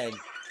Cuphead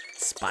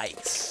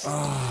spice.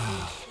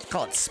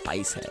 Call it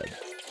Spice Head.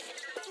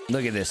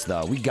 Look at this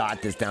though. We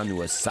got this down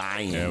to a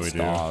science,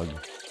 dog.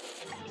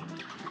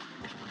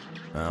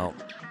 Well.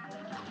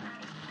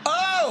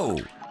 Oh!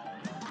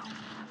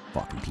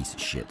 Fucking piece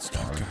of shit,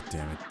 Star. God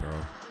damn it, bro.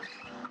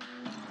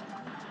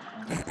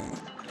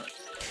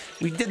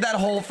 We did that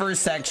whole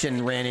first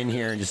section, ran in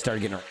here, and just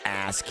started getting our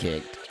ass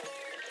kicked.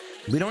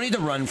 We don't need to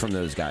run from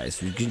those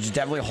guys. We can just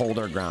definitely hold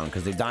our ground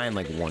because they die in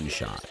like one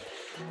shot.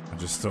 I'm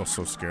just still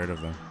so scared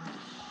of them.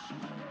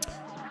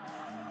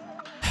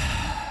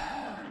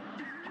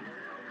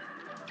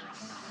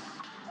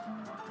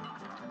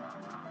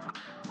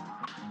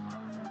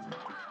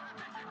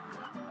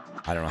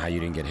 I don't know how you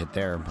didn't get hit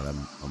there, but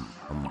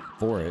I'm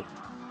for it.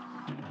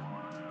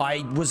 I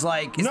was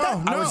like,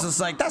 I was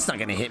just like, that's not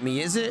gonna hit me,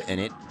 is it? And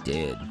it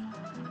did.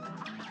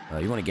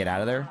 You want to get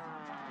out of there?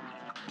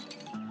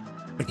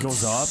 It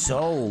goes up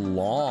so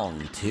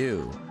long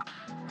too.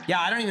 Yeah,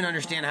 I don't even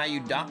understand how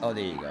you die. Oh,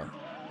 there you go.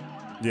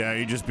 Yeah,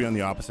 you just be on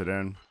the opposite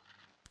end.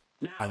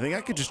 I think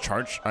I could just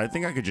charge. I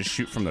think I could just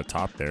shoot from the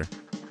top there.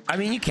 I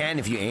mean, you can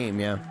if you aim.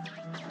 Yeah.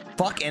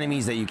 Fuck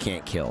enemies that you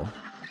can't kill.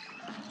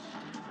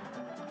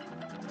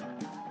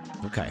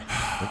 Okay.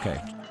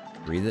 Okay.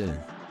 Breathe it in.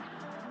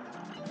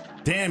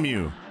 Damn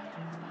you.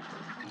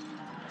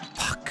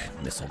 Fuck,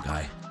 missile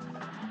guy.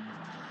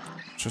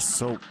 Just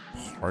so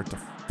hard to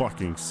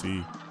fucking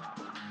see.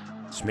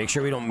 Just make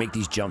sure we don't make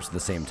these jumps at the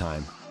same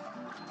time.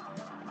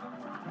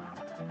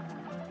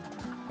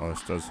 Oh,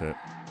 this does hit.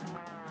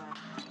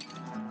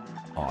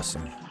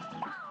 Awesome.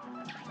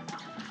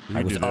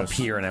 I was up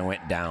here and I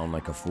went down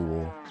like a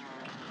fool.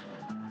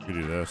 You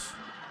do this.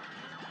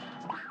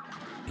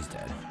 He's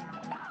dead.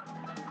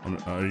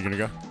 Are you gonna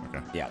go?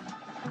 Okay. Yeah.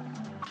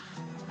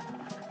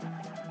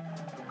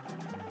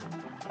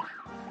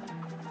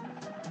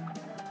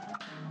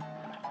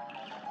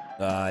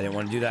 I didn't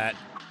want to do that.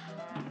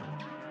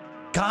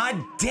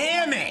 God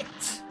damn it!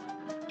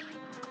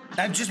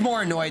 I'm just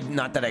more annoyed,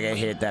 not that I get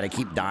hit, that I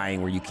keep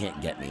dying where you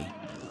can't get me.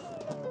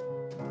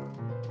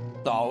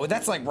 Oh,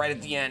 that's like right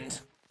at the end.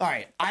 All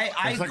right,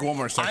 It's like one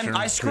more section.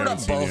 I screwed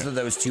up both of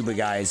those tuba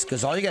guys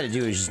because all you got to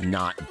do is just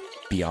not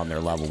be on their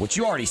level, which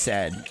you already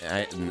said,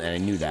 and I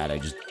knew that. I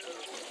just,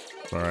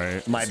 all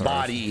right. My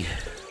body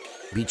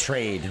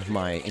betrayed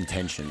my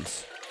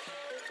intentions.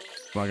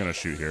 I'm not gonna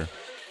shoot here.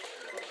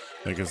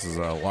 I think this is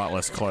a lot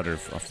less clutter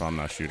if I'm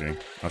not shooting.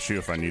 I'll shoot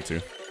if I need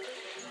to.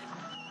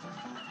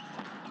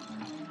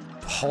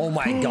 Oh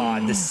my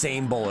god, the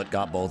same bullet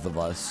got both of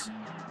us.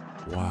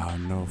 Wow,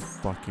 no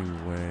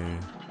fucking way.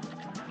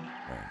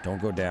 Right,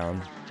 don't go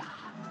down.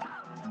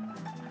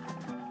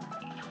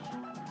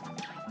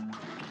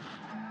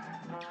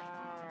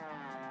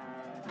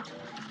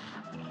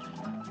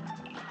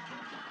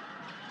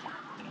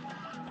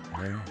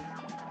 Okay.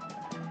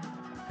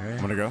 Okay.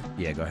 I'm gonna go?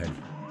 Yeah, go ahead.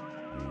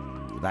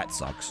 That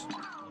sucks.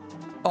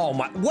 Oh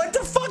my, what the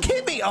fuck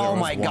hit me? Oh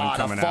my god,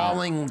 a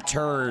falling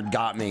turd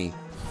got me.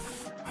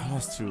 I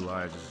lost 2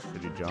 lives, just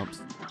shitty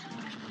jumps.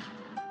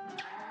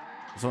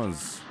 This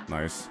one's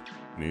nice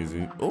and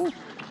easy. Oh.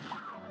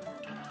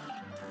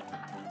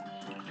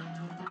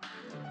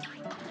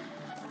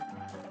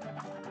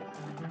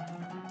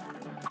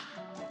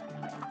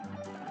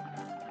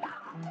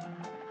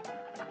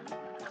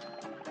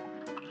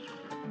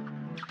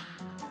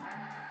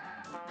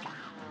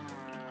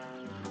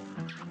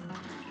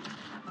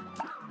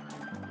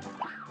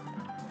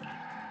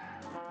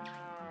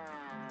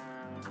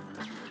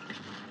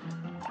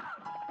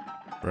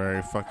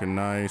 Very fucking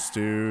nice,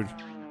 dude.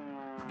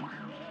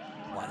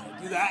 Why did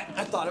I do that?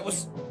 I thought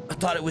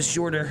it was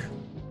shorter.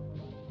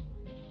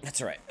 That's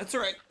all right. That's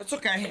all right. It's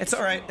okay. It's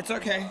all right. It's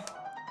okay.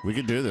 We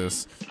could do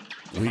this.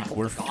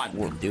 We're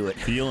do it.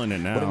 Feeling it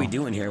now. What are we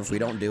doing here if we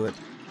don't do it?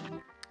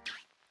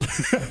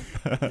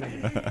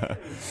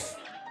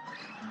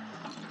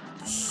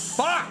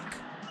 Fuck!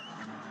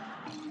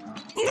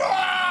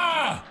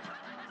 Ah!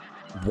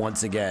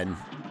 Once again.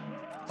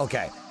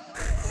 Okay.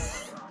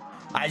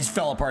 I just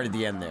fell apart at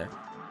the end there.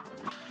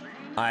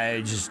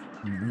 I just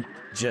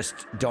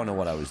don't know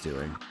what I was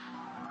doing.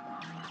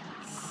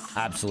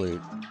 Absolute.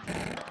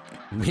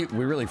 We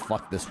really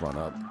fucked this run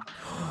up.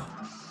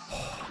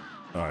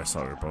 Oh, I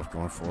saw we were both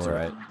going for it. All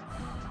right.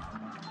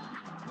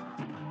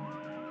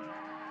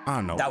 I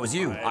don't know. That was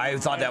you. I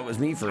thought that was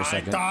me for a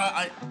second.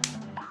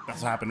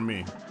 That's what happened to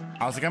me.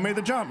 I was like, I made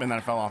the jump, and then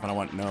I fell off, and I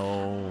went,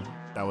 no,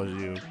 that was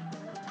you.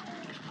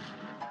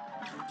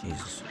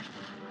 Jesus.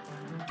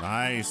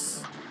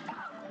 Nice.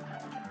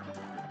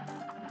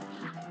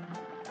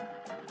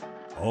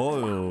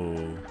 Oh.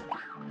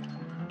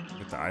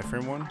 Get the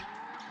iframe one?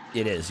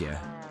 It is, yeah.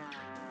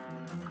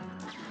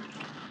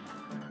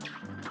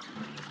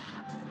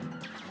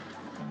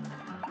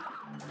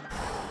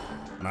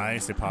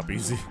 Nice, they pop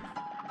easy.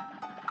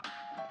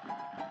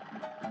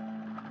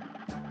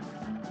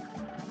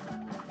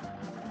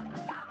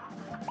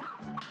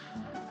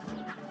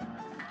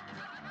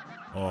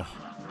 Oh.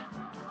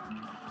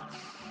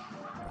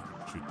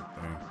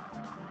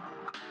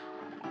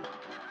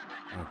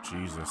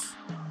 Jesus.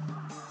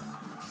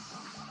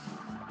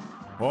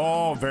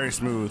 Oh, very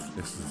smooth.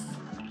 This is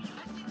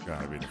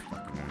gotta be the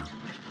fucking end.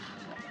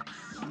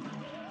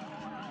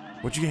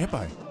 What'd you get hit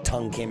by?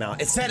 Tongue came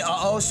out. It said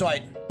uh-oh, so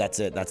I... That's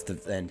it. That's the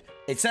end.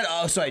 It said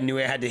uh-oh, so I knew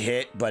I had to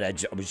hit, but I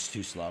was just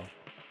too slow.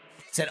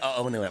 It said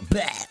uh-oh, and then went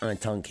bleh, and my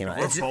tongue came out.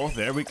 If we're both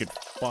there, we could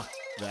fuck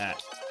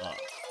that up.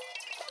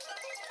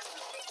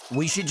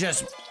 We should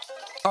just...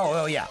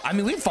 Oh, yeah. I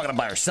mean, we can fuck it up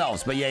by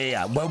ourselves, but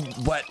yeah.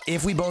 But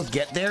if we both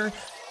get there,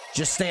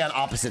 just stay on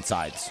opposite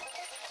sides.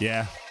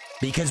 Yeah.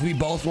 Because we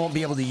both won't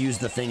be able to use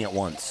the thing at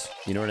once.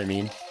 You know what I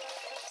mean?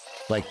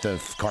 Like the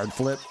card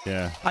flip.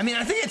 Yeah. I mean,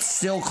 I think it's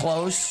still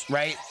close,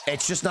 right?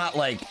 It's just not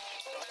like...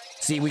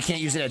 See, we can't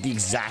use it at the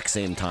exact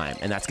same time,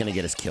 and that's gonna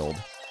get us killed.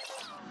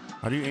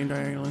 How do you aim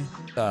diagonally?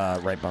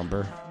 Right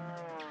bumper.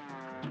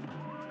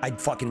 I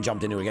fucking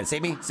jumped into it again.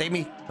 Save me, save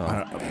me. Oh.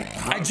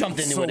 I jumped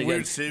into it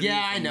again.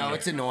 Yeah, I know,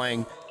 it's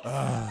annoying.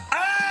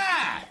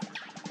 Ah!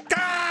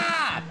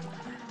 Ah!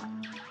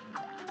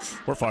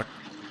 We're fucked.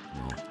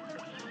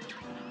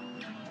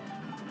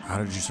 How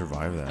did you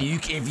survive that?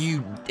 If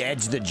you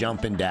edge the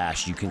jump and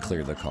dash, you can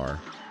clear the car.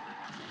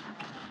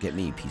 Get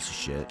me, you piece of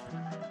shit.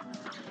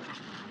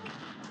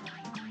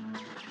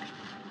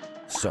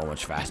 So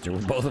much faster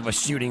with both of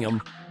us shooting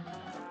him.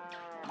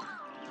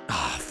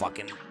 Ah,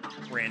 fucking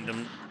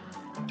random.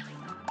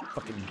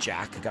 Fucking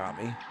Jack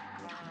got me.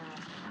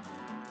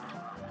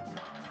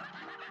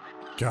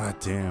 God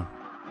damn.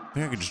 I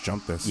think I could just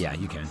jump this. Yeah,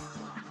 you can.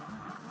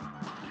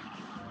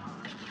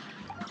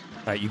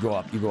 Alright, you go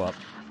up, you go up.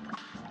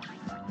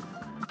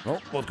 Oh,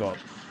 both go up.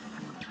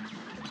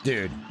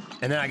 Dude.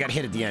 And then I got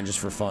hit at the end just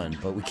for fun,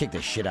 but we kicked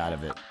the shit out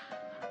of it.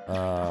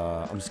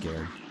 I'm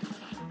scared.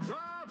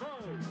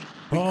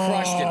 We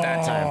crushed it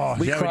that time.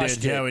 We crushed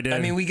it. Yeah, we did. I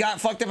mean, we got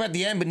fucked up at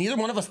the end, but neither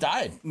one of us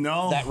died.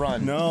 No. That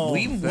run. No.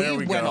 We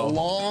went a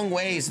long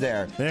ways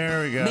there.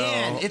 There we go.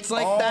 Man, it's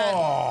like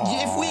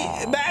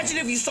that. Imagine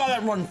if you saw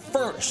that run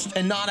first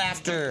and not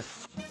after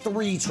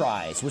 3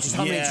 tries, which is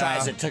how many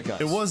tries it took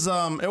us. It was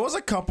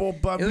a couple,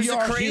 but we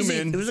are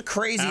human. It was a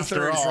crazy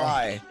third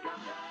try.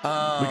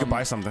 We could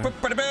buy something. Oh,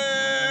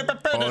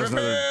 there's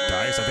another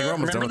dice. I think we're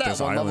almost done with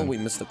this island. Level we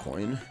missed a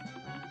coin.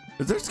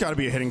 There's got to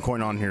be a hidden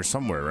coin on here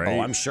somewhere, right?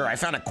 Oh, I'm sure. I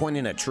found a coin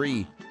in a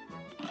tree.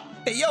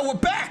 Hey, yo, we're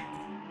back!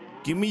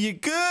 Give me your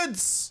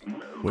goods!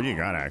 What do you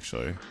got,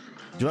 actually? Do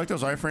you like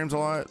those iframes a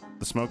lot?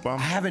 The smoke bomb?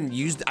 I haven't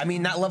used... I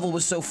mean, that level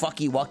was so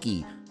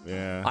fucky-wucky.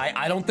 Yeah.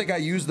 I don't think I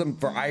used them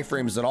for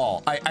iframes at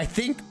all. I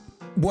think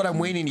what I'm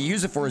waiting to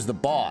use it for is the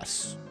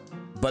boss.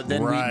 But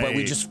then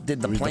we just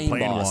did the plane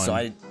boss, one. So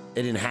I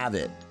didn't have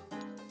it.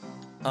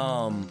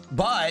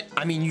 But,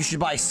 I mean, you should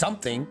buy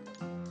something.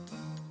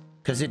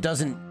 Because it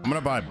doesn't... I'm going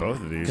to buy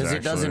both of these, because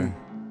it doesn't...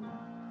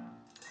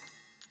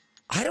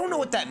 I don't know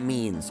what that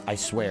means, I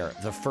swear.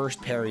 The first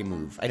parry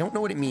move. I don't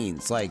know what it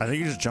means. Like, I think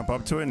you just jump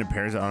up to it and it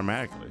parries it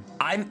automatically.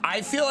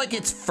 I feel like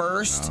it's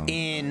first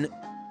in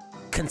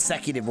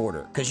consecutive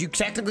order. Because you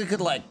technically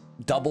could, like,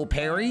 double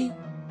parry,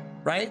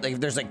 right? Like, if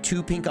there's, like,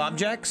 2 pink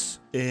objects.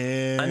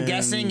 I'm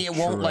guessing it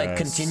won't, like,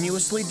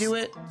 continuously do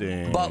it.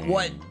 But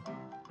what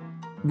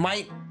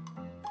might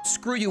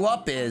screw you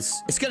up is,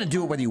 it's going to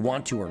do it whether you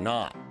want to or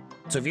not.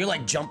 So if you're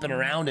like jumping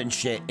around and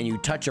shit and you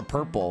touch a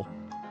purple,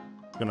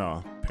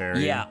 gonna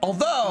parry. Yeah,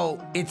 although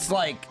it's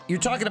like you're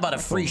talking about a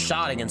free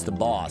shot against the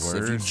boss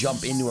if you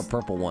jump into a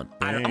purple one.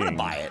 I'm gonna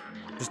buy it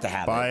just to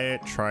have it. Buy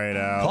it, try it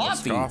out.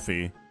 Coffee. It's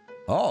coffee.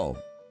 Oh.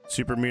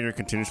 Super meter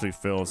continuously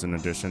fills in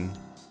addition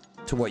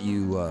to what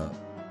you.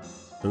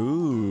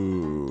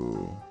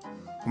 Ooh.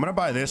 I'm gonna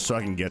buy this so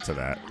I can get to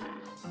that.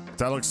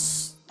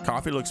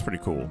 Coffee looks pretty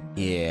cool.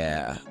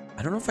 Yeah.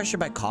 I don't know if I should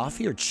buy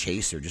coffee or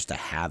chaser just to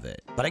have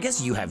it. But I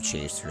guess you have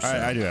chaser. So.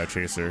 I do have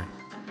chaser.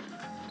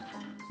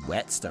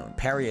 Whetstone.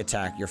 Parry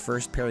attack. Your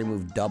first parry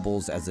move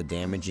doubles as a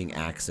damaging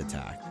axe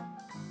attack.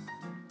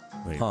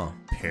 Wait,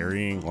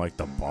 parrying like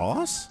the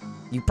boss?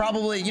 You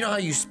probably, you know how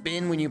you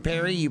spin when you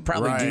parry? You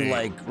probably do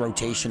like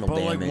rotational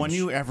damage. But like when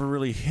you ever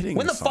really hitting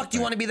when the fuck do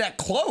you want to be that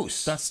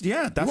close? That's you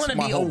want to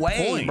be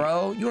away,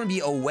 bro. You want to be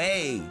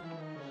away.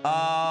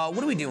 What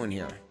are we doing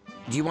here?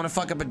 Do you want to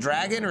fuck up a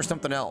dragon or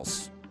something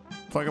else?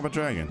 Fuck up a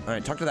dragon. All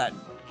right, talk to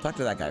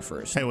that guy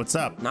first. Hey, what's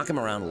up? Knock him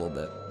around a little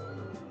bit.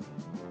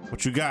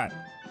 What you got?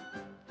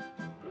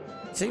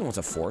 He said he wants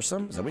a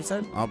foursome? Is that what he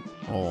said?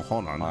 Oh,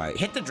 hold on. All right,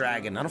 hit the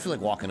dragon. I don't feel like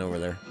walking over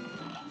there.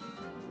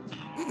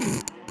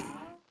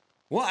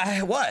 What?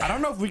 I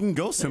don't know if we can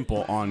go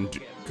simple on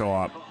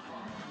co-op.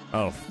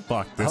 Oh,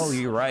 fuck this. Oh,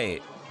 you're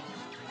right.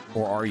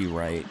 Or are you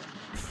right?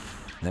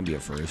 That'd be a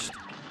first.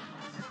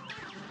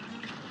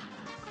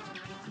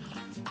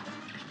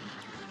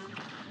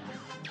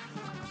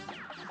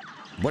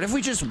 What if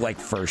we just, like,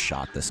 first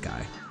shot this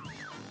guy?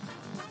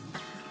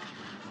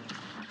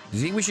 Do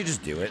you think we should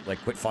just do it? Like,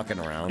 quit fucking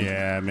around?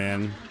 Yeah,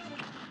 man.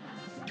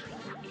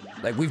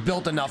 Like, we've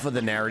built enough of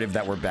the narrative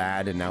that we're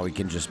bad, and now we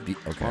can just be...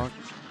 Okay. Fuck.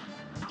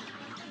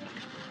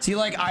 See,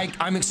 like,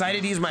 I'm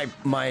excited to use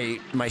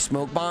my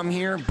smoke bomb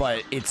here,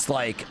 but it's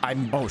like,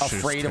 I'm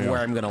afraid of where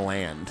I'm gonna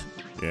land.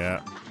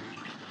 Yeah.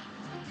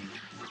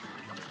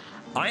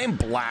 I am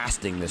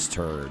blasting this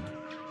turd.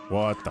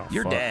 What the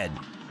You're fuck? dead.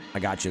 I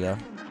got you, though.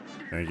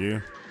 Thank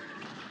you.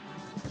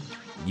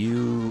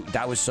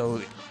 That was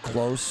so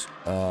close.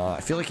 I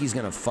feel like he's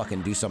gonna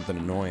fucking do something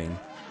annoying.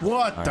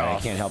 What All the right, I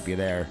can't help you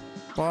there.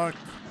 fuck?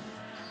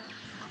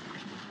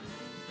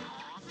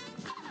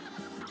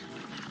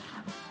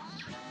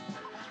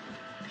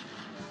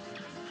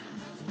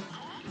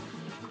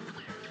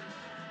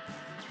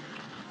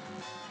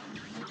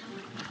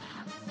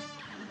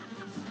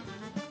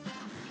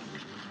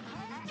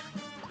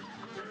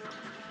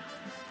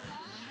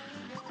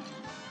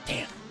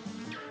 Damn.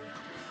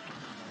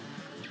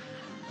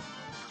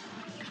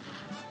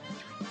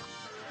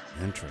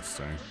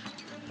 Interesting.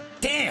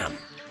 Damn.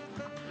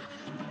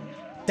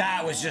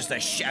 That was just a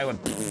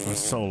It was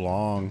so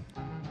long.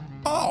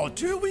 Oh,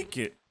 dude, We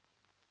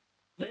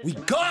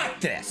got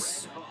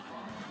this.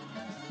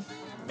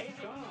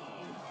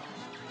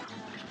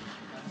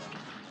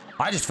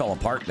 I just fell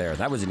apart there.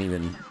 That wasn't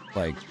even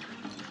like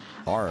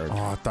hard.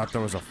 Oh, I thought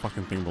there was a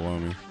fucking thing below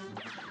me.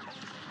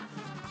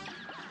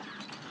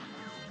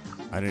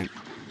 I didn't.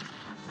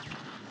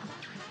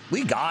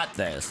 We got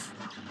this.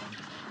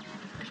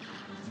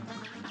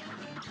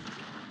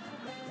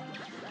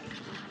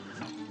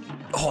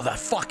 Oh, that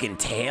fucking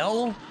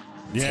tail?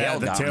 Yeah,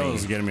 the got tail me.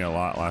 was getting me a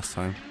lot last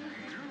time.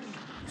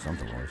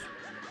 Something was.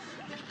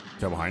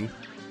 Tail behind.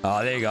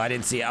 Oh, there you go. I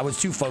didn't see it. I was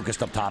too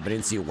focused up top. I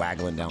didn't see it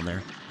waggling down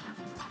there.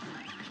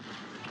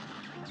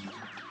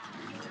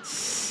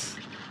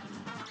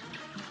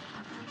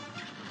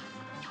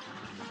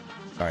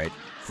 All right.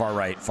 Far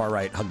right. Far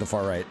right. Hug the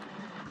far right.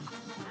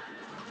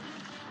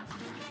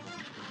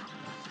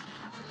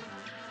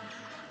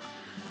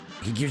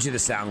 He gives you the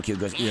sound cue.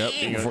 Goes, yep,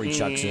 before he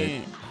chucks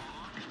it.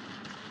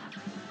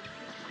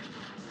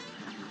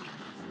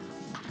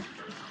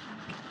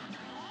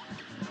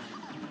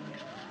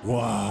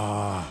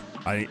 Wow.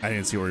 I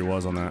didn't see where he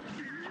was on that.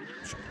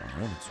 It's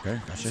okay.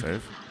 Gotcha.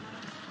 Save.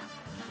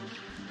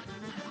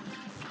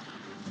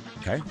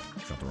 Okay.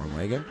 Shot the wrong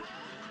way again.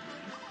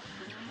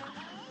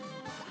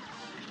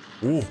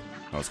 Ooh,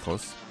 that was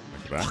close.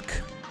 Back. Fuck.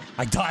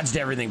 I dodged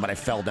everything, but I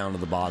fell down to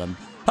the bottom.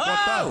 What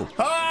Oh!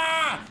 the?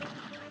 Ah!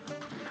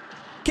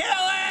 Kill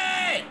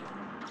it!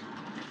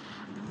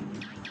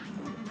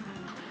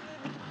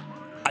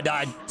 I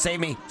died. Save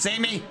me. Save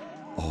me.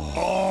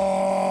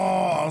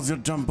 Oh, I was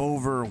gonna jump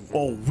over.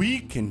 Oh, we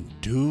can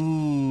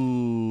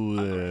do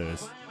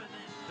this.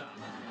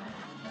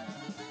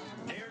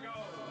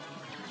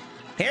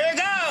 Here it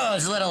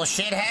goes, little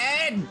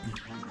shithead.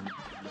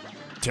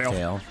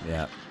 Tail.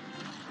 Yeah.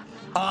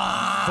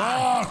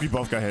 Fuck, we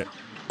both got hit.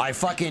 I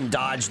fucking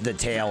dodged the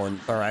tail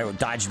or I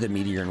dodged the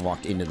meteor and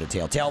walked into the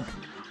tail. Tail.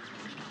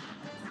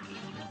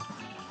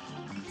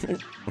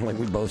 Like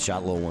we both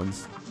shot little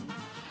ones.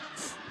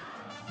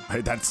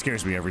 That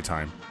scares me every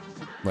time.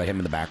 Like him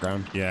in the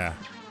background. Yeah.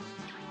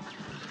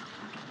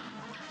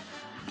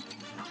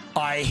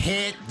 I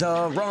hit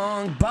the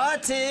wrong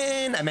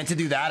button. I meant to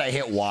do that. I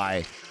hit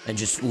Y and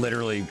just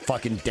literally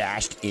fucking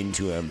dashed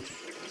into him.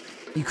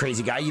 You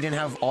crazy guy. You didn't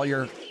have all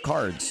your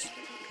cards.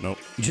 Nope.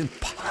 You just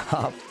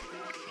popped.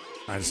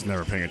 I just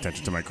never paying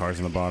attention to my cards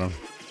in the bottom.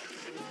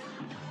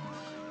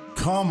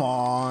 Come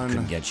on.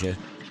 Couldn't get you.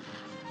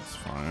 It's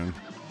fine.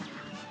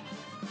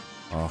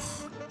 Ugh.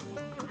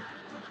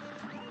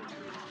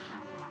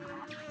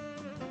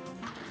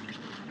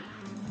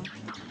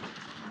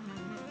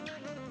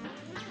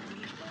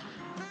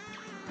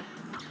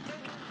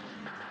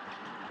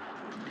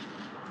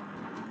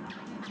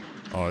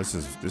 Oh,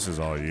 this is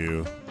all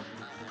you.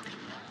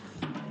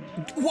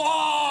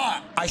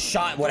 Whoa! I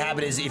shot. What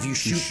happened is if you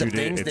shoot the shoot it,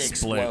 things, it they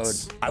explode.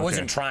 splits. I Okay.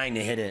 wasn't trying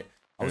to hit it.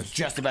 I was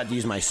just about to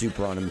use my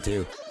super on him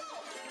too.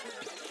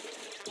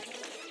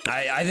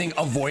 I think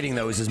avoiding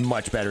those is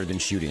much better than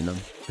shooting them,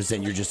 because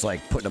then you're just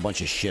like putting a bunch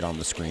of shit on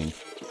the screen.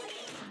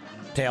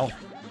 Tail.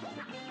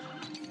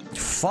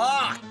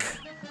 Fuck!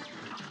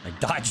 I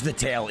dodged the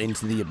tail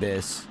into the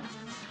abyss.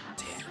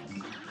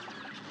 Damn.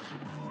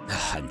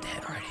 I'm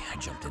dead already. I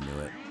jumped into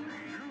it.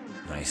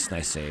 Nice,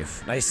 nice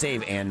save. Nice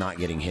save and not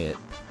getting hit.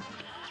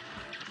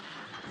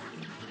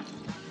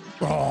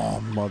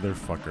 Oh,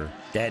 motherfucker.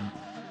 Dead.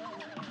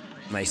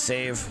 Nice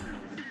save.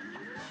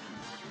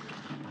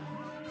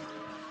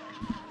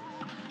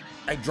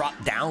 I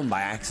dropped down by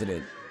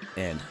accident,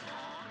 and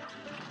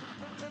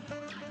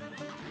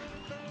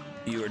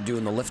you were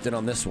doing the lifting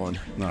on this one.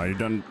 No, you're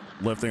done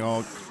lifting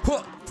all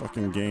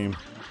fucking game.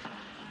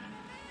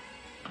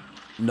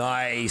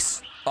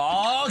 Nice.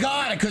 Oh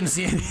god, I couldn't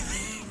see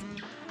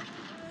anything.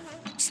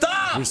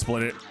 Stop! We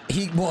split it.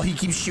 He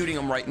keeps shooting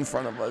them right in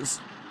front of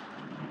us.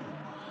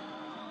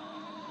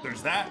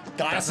 There's that.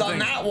 Got us on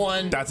that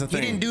one. That's the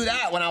thing. He didn't do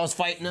that when I was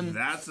fighting him.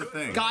 That's the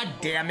thing. God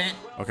damn it.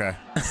 Okay.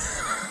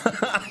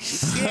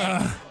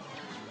 Shit.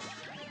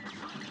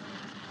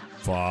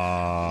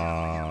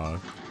 Fuck.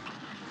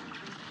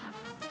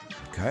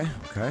 Okay,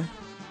 okay.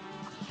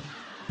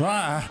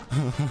 Ah.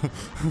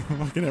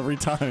 Fucking every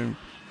time.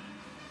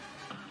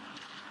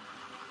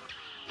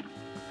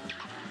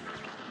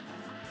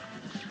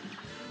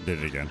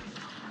 Did it again.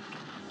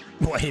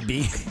 What, hit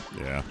B?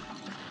 Yeah.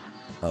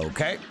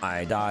 Okay,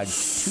 I dodged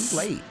too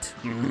late.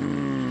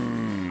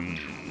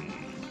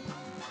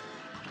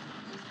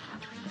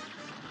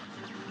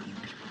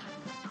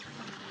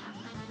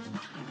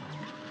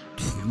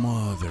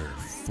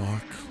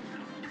 Motherfuck.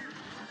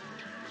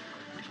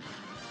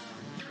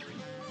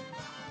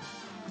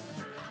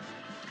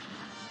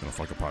 Gonna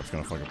fuck a pop's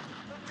gonna fuck a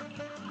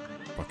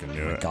fucking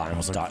do it. God, I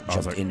almost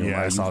jumped into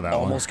yeah, I saw that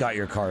almost got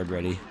your card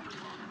ready.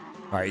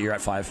 All right, you're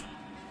at 5.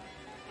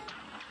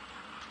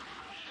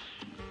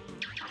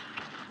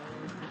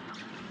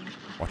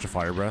 Watch a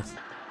fire breath.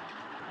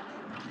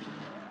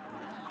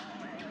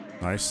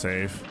 Nice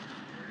save.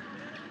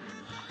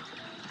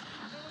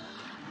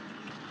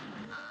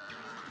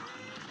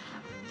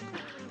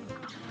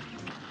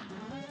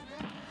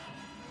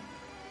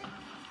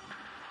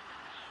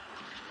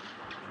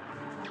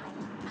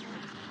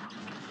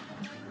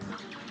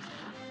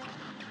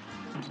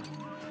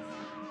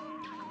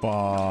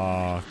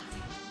 Fuck.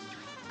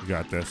 You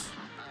got this.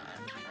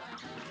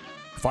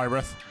 Fire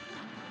breath.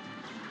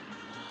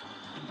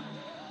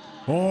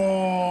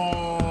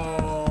 Oh.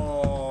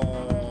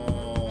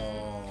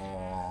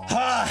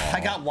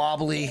 I got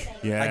wobbly.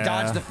 Yeah. I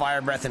dodged the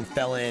fire breath and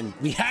fell in.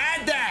 We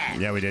had that.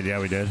 Yeah, we did. Yeah,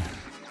 we did.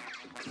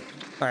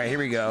 All right, here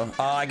we go.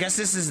 I guess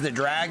this is the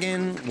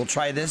dragon. We'll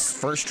try this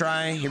first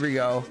try. Here we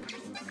go.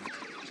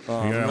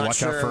 I'm not watch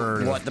sure out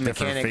for what the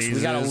mechanics. phases.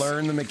 We gotta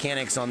learn the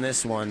mechanics on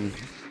this one.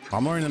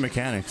 I'm learning the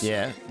mechanics.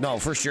 Yeah. No,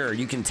 for sure.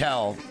 You can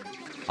tell.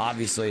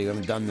 Obviously,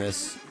 I've done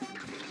this.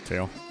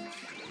 Tail.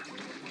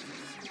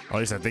 At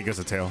least I think it's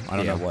a tail. I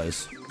don't know. Yeah, it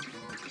was.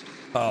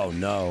 Oh,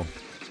 no.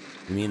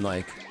 You mean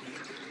like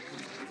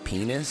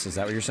penis? Is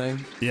that what you're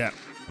saying? Yeah.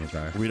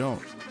 Okay. We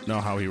don't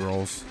know how he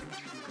rolls.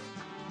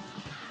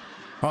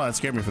 Oh, that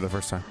scared me for the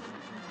first time.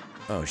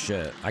 Oh,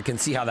 shit. I can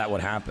see how that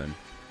would happen.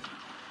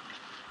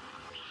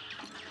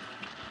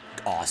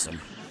 Awesome.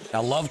 I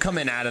love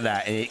coming out of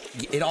that, and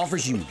it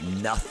offers you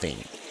nothing,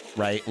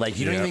 right? Like,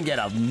 you don't even get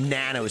a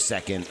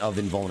nanosecond of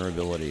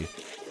invulnerability.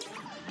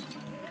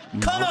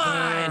 Come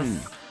on!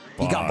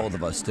 He got both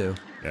of us, too.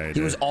 Yeah,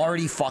 he was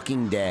already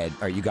fucking dead.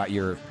 All right, you got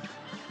your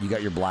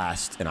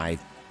blast, and I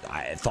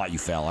thought you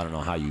fell. I don't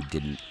know how you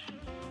didn't.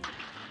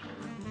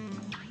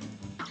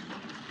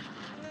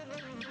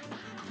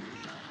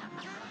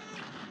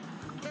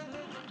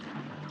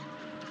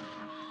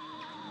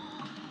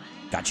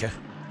 Gotcha.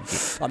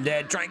 I'm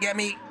dead. Try and get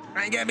me.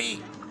 Try and get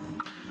me.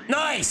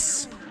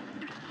 Nice.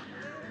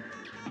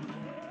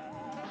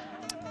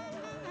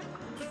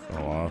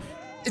 Fell off.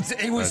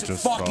 It was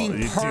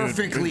fucking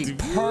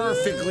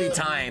perfectly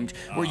timed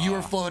where you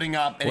were floating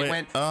up and it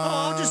went,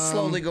 oh, just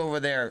slowly go over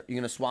there. You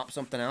gonna swap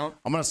something out?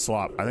 I'm gonna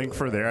swap. I think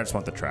for there, I just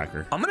want the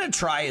tracker. I'm gonna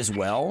try as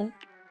well.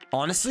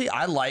 Honestly,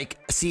 I like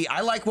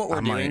what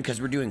we're doing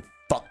because we're doing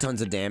fuck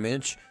tons of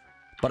damage.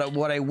 But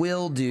what I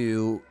will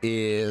do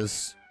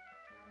is,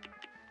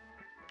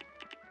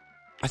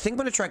 I think I'm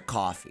gonna try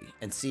coffee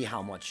and see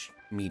how much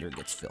meter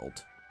gets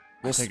filled.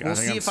 We'll see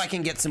if I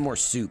can get some more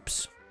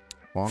soups.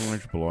 Long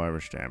range below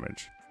average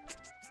damage.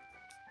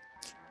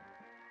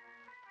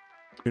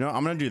 You know,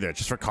 I'm gonna do that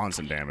just for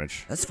constant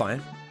damage. That's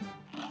fine.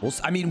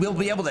 We'll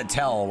be able to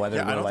tell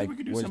whether we're like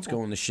what's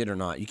going to shit or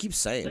not. You keep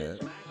saying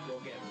it.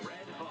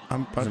 I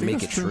think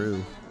make it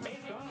true.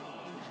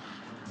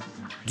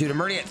 Dude, I'm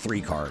already at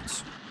 3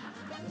 cards.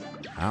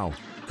 Ow.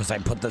 Because I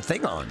put the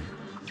thing on.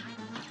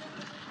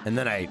 And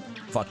then I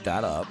fucked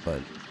that up,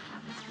 but...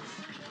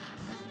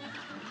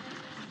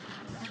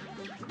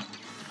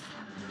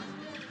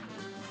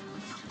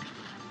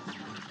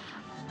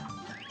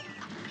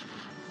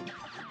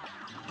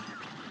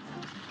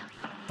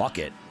 Fuck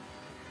it.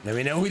 I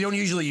mean, we don't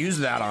usually use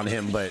that on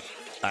him, but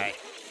I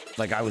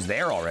was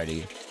there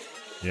already.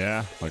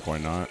 Yeah, like why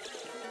not?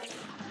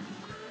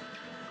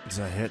 Does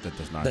that hit? That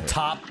does not hit. The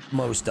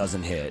topmost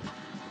doesn't hit.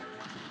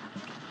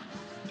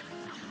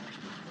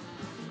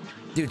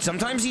 Dude,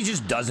 sometimes he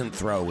just doesn't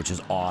throw, which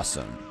is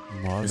awesome.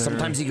 And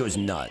sometimes he goes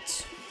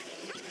nuts.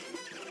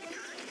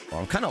 Well,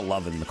 I'm kind of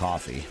loving the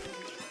coffee.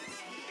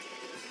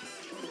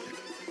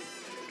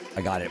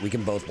 I got it. We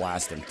can both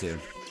blast him, too.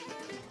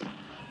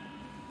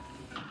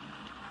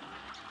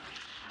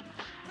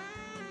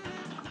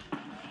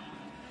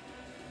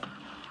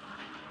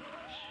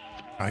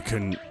 I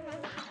couldn't.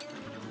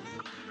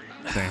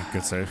 Dang,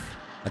 good save.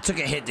 I took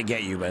a hit to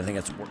get you, but I think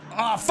it's worth.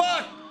 Oh,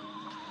 fuck!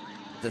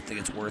 I think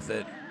it's worth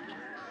it.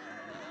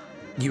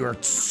 You are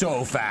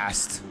so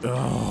fast.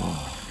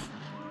 Oh.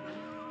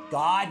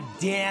 God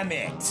damn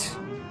it.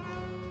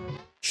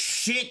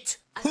 Shit.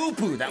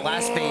 Poo-poo. That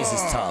last phase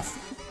is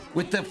tough.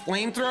 With the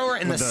flamethrower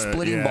and the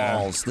splitting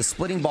balls. The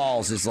splitting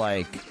balls is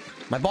like...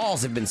 My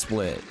balls have been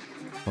split.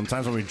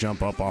 Sometimes when we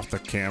jump up off the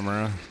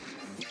camera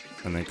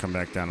and then come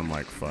back down, I'm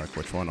like, fuck,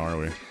 which one are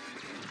we?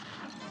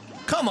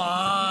 Come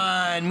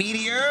on,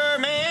 Meteor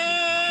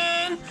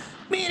Man!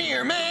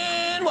 Meteor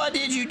Man, why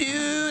did you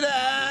do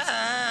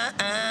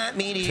that?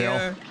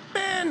 Meteor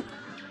Man!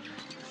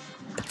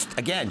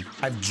 Again,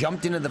 I've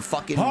jumped into the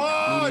fucking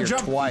meteor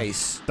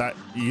twice. That,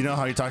 you know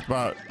how you talked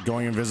about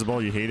going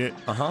invisible? You hate it?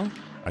 Uh-huh.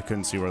 I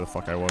couldn't see where the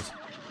fuck I was.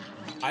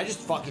 I just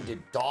fucking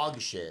did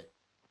dog shit.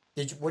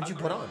 What'd you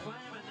put on?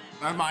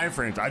 I have my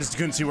iframes. I just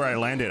couldn't see where I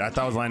landed. I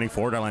thought I was landing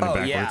forward. I landed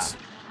backwards. Yeah.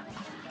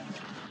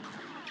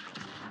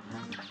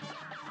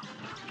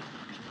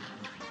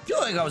 I feel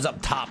like I was up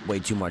top way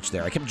too much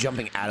there. I kept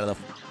jumping out of the...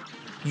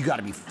 You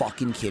gotta be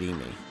fucking kidding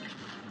me.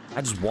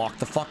 I just walked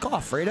the fuck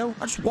off, Fredo.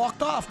 I just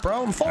walked off,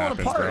 bro. I'm falling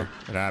apart. Bro.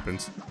 It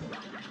happens.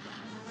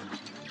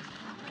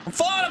 I'm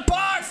falling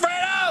apart,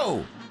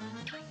 Fredo!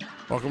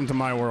 Welcome to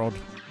my world.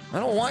 I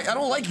don't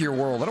like your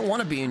world. I don't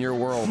want to be in your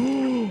world.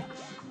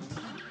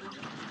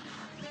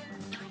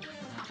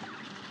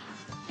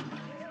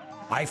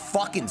 I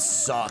fucking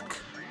suck.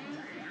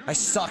 I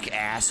suck,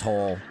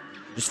 asshole.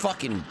 Just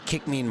fucking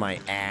kick me in my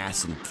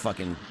ass and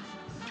fucking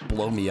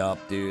blow me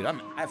up, dude. I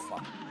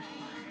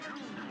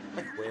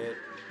quit.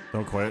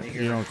 Don't quit.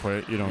 You don't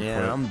quit. You don't quit.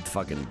 Yeah, I'm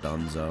fucking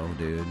donezo,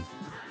 dude.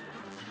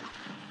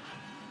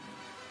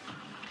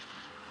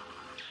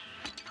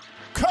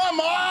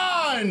 Come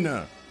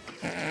on!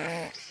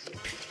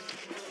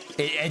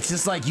 It's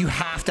just like you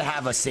have to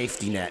have a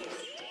safety net.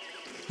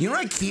 You know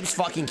what keeps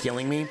fucking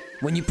killing me?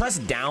 When you press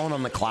down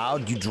on the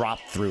cloud, you drop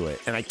through it,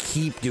 and I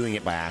keep doing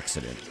it by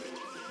accident.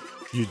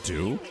 You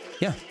do?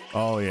 Yeah.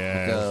 Oh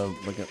yeah.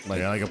 Like a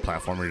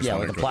platformer. Yeah,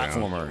 like a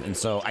platformer. Down. And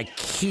so I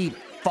keep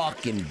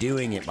fucking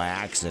doing it by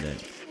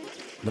accident.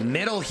 The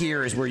middle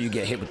here is where you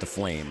get hit with the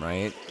flame,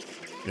 right?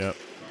 Yep.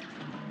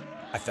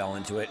 I fell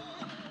into it.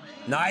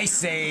 Nice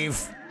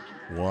save.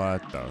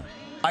 What the?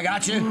 I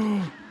got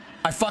you.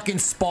 I fucking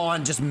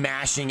spawned just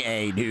mashing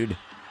A, dude.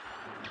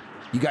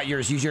 You got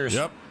yours. Use yours.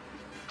 Yep.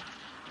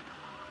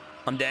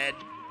 I'm dead.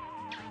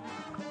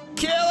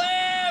 Kill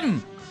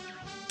him!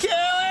 Kill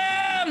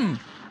him!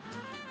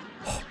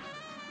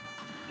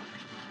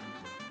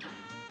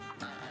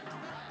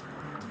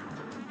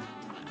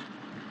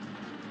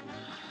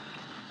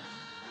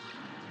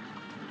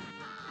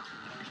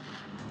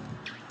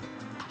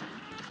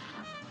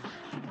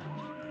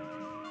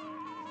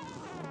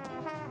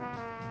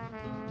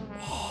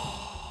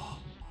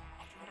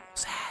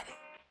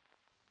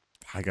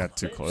 I got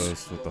too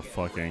close with the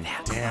fucking...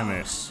 Damn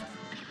it.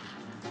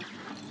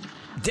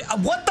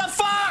 What the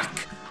fuck?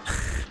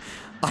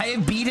 I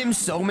have beat him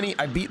so many...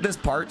 I beat this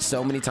part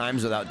so many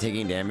times without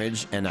taking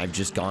damage, and I've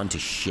just gone to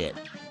shit.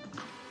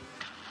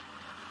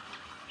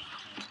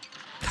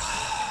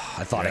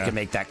 I thought I could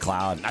make that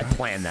cloud. I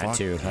planned that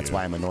too. That's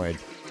why I'm annoyed.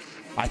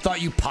 I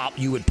thought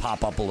you would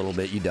pop up a little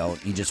bit. You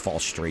don't. You just fall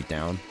straight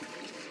down.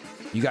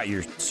 You got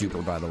your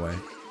super, by the way.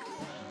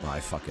 Oh, I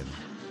fucking...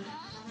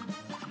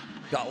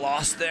 got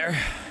lost there.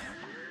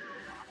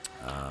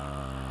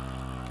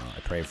 I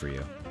pray for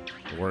you.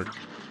 It worked.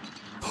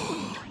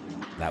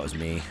 That was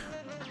me.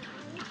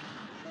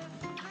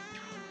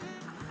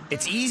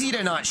 It's easy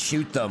to not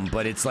shoot them,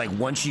 but it's like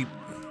once you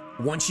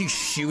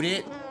shoot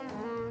it,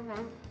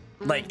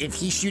 like if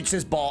he shoots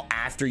his ball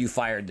after you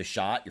fired the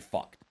shot, you're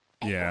fucked.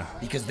 Yeah.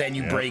 Because then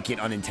you break it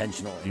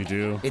unintentionally. You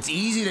do. It's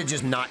easy to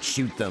just not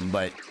shoot them,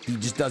 but he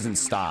just doesn't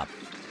stop.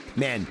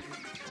 Man,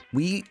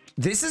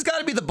 this has got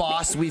to be the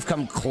boss we've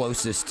come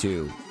closest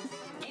to.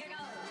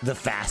 The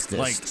fastest.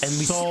 Like,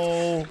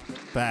 so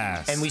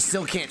fast. And we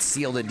still can't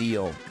seal the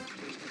deal.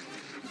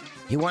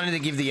 He wanted to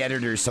give the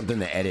editors something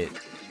to edit.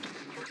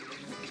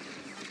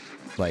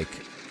 Like,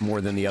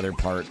 more than the other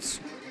parts.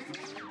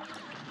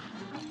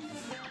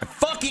 I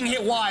fucking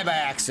hit Y by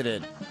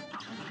accident.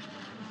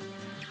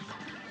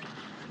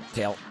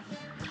 Tail.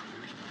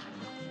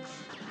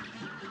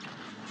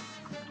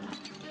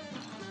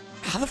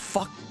 How the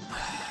fuck?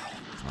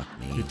 Fuck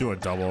me. You do a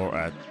double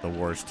at the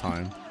worst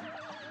time.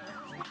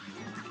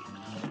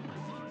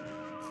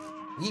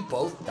 We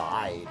both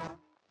died.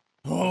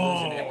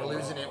 We're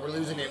losing it. We're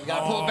losing it. We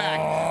gotta pull it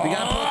back. We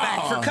gotta pull it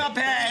back for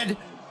Cuphead.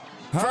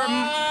 For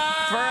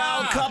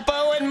Al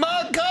Capo and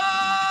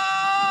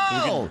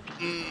Mug-chael.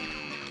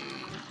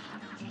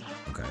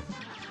 Okay.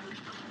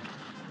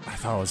 I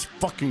thought I was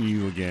fucking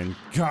you again.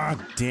 God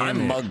damn it.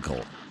 I'm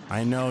Mug-chael.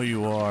 I know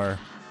you are.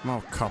 I'm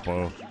Al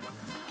Capo.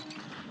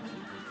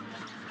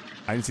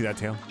 I didn't see that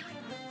tail.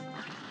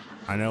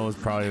 I know it was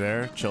probably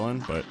there, chilling,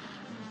 but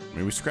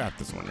maybe we scrapped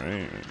this one,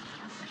 right?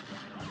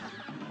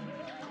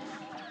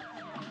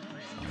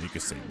 Oh, you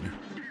could save me.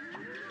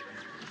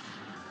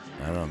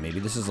 I don't know. Maybe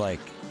this is like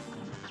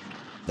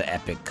the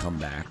epic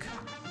comeback.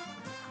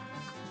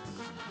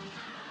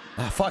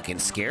 Ah, fucking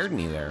scared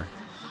me there.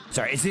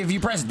 Sorry, it's if you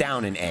press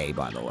down in A,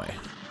 by the way.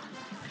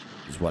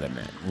 Is what it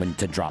meant. When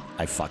to drop,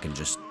 I fucking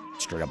just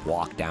straight up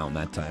walked down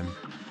that time.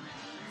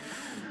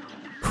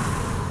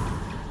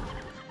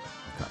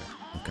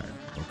 Okay.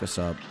 Focus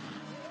up.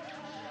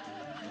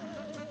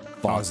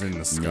 I was in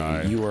the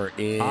sky. You were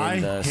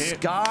in the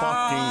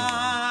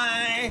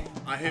sky.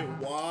 I hit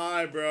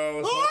Y,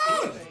 bro.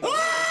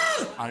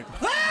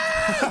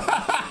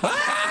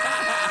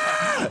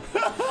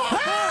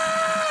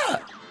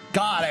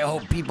 God, I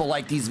hope people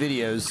like these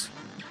videos.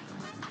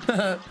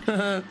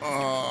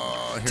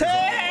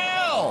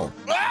 Tail!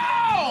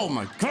 Oh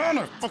my god,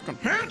 I fucking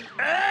hit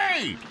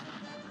A!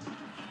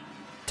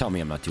 Tell me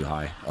I'm not too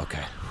high.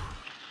 Okay.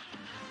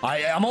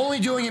 I'm only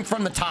doing it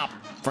from the top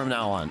from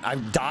now on. I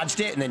dodged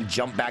it and then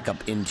jumped back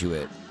up into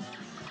it.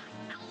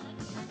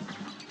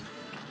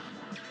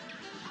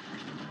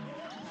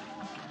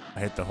 I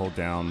hit the hold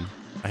down.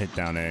 I hit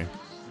down A.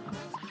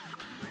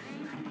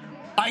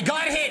 I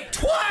got hit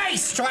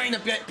twice trying to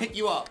pick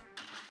you up.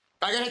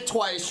 I got hit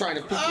twice trying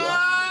to pick you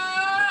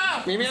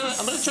up. Maybe I'm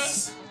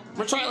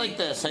gonna try it like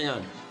this. Hang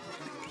on.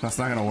 That's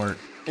not gonna work.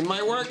 It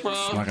might work, bro.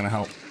 It's not gonna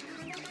help.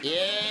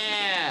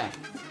 Yeah.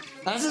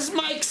 How's this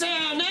mic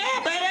sound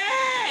now,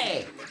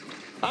 baby?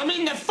 I'm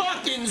in the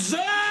fucking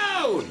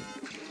zone.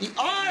 The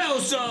auto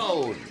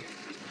zone.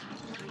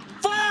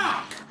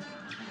 Fuck.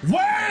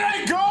 Where did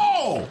I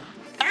go?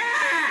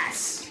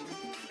 Ass.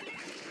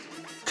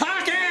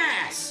 Cock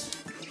ass.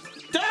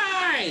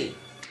 Die.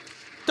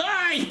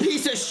 Die, you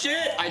piece of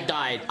shit. I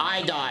died.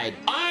 I died.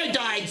 I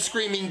died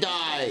screaming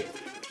die.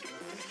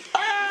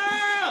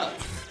 Ah!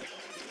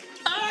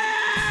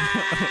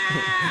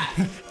 Ah!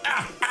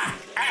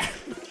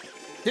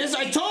 This,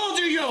 I told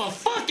you have a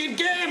fucking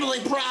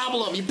gambling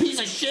problem, you piece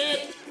of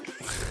shit.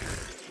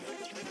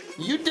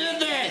 You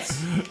did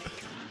this.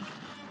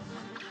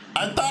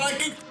 I thought I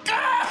could. No!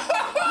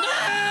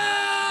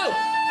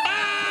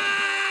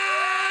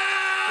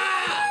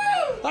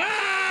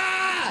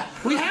 Ah!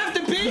 We have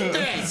to beat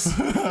this.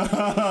 We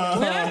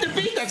have to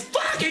beat this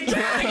fucking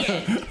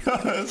dragon.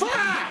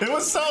 Fuck! It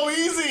was so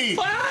easy.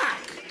 Fuck!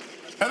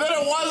 And then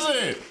it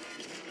wasn't.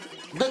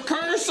 The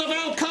curse of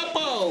El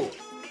Cupo.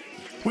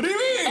 What do you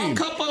mean? El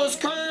Cupo's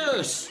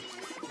curse.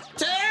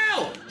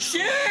 Tail!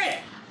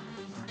 Shit!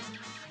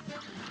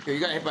 Here, you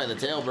got hit by the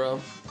tail,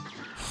 bro.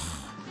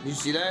 You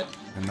see that?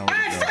 I know where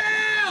to go.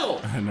 Fell!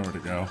 I had nowhere to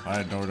go. I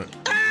had nowhere to.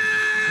 Ah!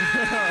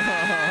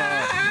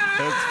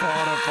 It's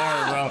falling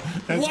apart, bro.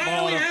 It's Why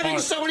are we having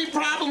so many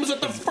problems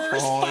with the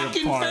first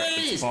fucking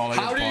phase?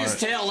 How did his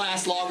tail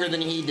last longer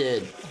than he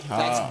did?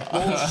 That's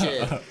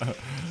bullshit.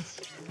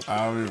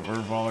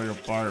 We're falling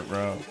apart,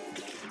 bro.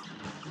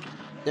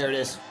 There it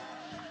is.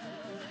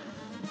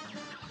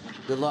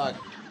 Good luck.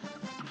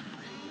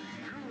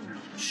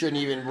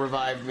 Shouldn't even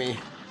revive me.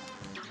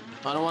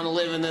 I don't want to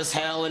live in this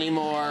hell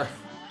anymore.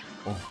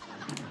 Oh.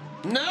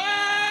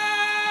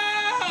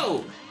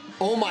 No!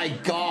 Oh my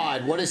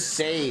god, what a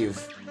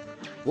save.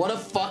 What a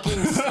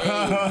fucking save.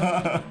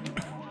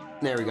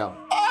 There we go.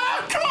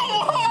 Oh, come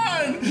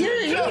on!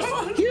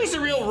 Here's the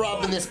real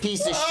rub in this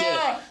piece of shit.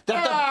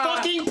 That the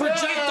fucking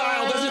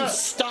projectile doesn't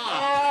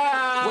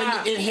stop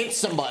when it hits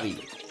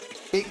somebody.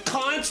 It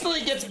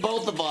constantly gets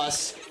both of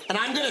us, and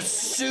I'm gonna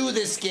sue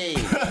this game.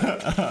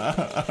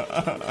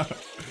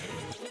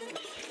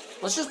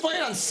 Let's just play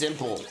it on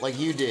simple, like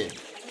you did.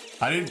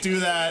 I didn't do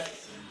that.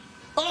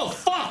 Oh,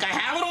 fuck, I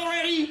have it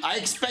already? I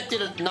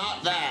expected it,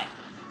 not that.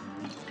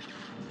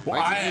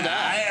 Why did you do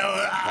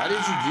that? Why did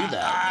you do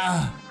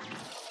that?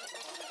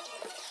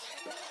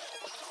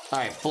 All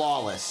right,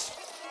 flawless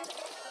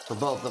for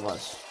both of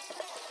us.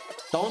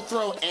 Don't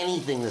throw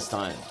anything this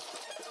time.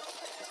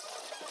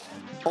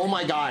 Oh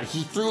my god,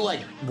 he threw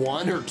like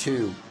 1 or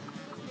 2.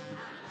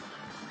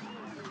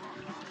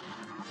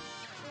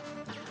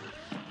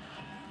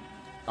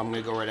 I'm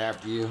gonna go right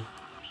after you.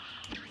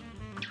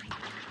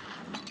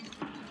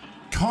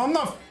 Come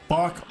the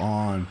fuck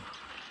on.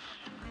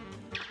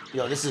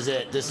 Yo, this is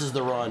it. This is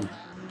the run.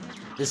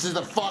 This is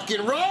the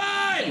fucking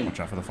run! Watch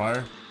out for the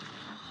fire.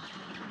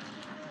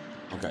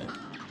 Okay.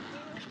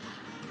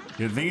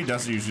 You think he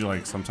does it usually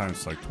like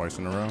sometimes like twice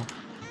in a row?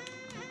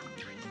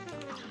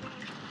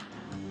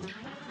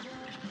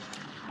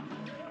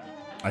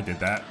 I did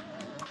that.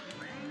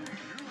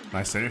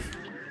 Nice save.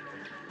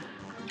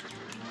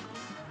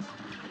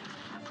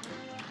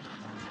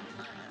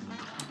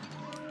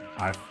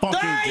 I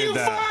fucking did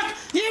that. Fuck!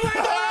 You went the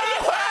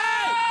wrong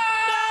way!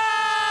 No!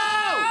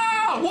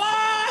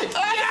 What?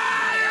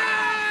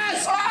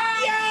 Yes!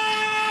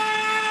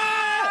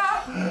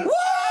 Yeah! Woo!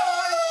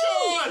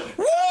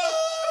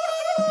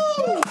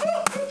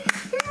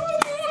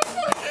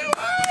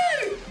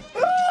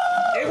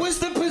 It was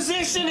the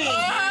positioning.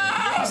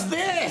 It was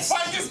this.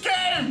 Fuck this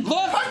game!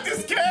 Look! Fuck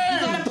this game! You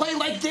gotta play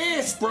like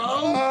this, bro.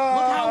 Look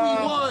how we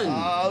won.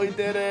 Oh, we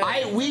did it.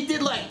 We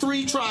did like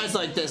 3 tries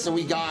like this and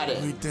we got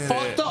it. We did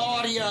Fuck it. the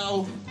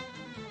audio.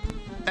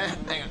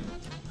 Hang on.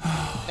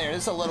 There,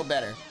 this is a little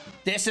better.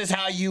 This is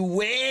how you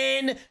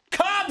win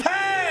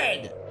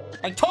Cuphead!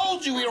 I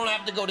told you we don't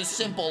have to go to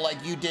simple like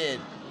you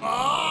did.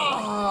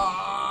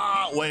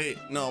 Wait,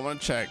 no, I'm gonna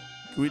check.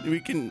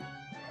 We can.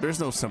 There's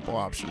no simple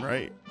option,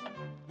 right?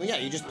 Well, yeah,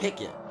 you just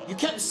pick it. You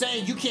kept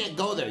saying you can't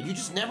go there. You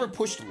just never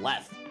pushed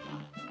left.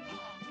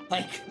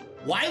 Like,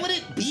 why would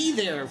it be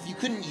there if you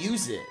couldn't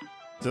use it?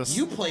 Just,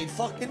 You played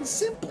fucking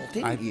simple,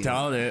 didn't you? I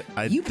doubt it.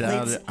 I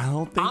doubt it. I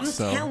don't think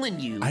so. I'm telling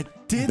you. I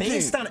didn't.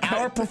 Based on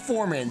our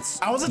performance.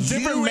 I was a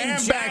different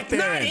man back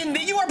then.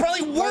 You were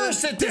probably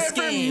worse at this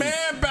game.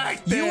 Different man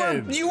back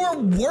then. You were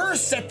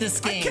worse at this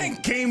game. I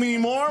can't game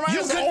anymore.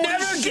 You could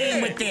never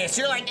game with this.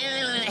 You're like,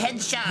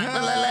 headshot,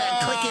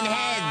 clicking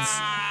heads.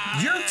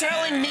 You're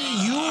telling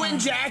me you and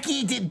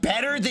Jackie did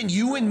better than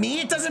you and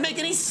me? It doesn't make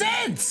any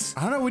sense.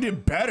 I don't know. We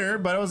did better,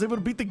 but I was able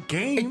to beat the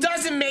game. It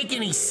doesn't make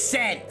any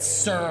sense,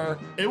 sir.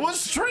 It was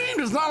streamed.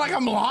 It's not like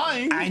I'm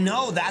lying. I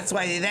know. That's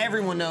why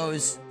everyone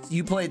knows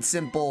you played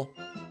simple.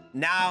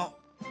 Now,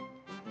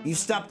 you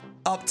stopped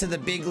up to the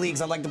big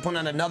leagues, I'd like to point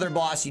out another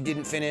boss you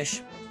didn't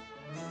finish.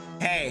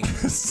 Hey.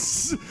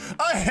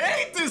 I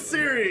hate this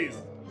series.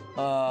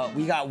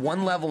 We got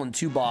 1 level and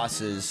 2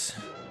 bosses.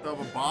 We have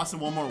a boss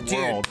and 1 more Dude,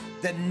 world.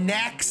 The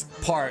next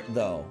part,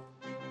 though,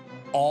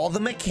 all the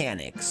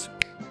mechanics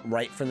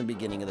right from the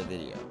beginning of the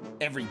video.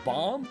 Every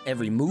bomb,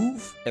 every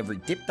move, every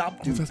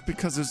dip-dop. Dude, that's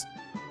because there's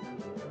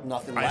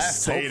nothing left. I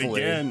say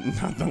hopefully. it again,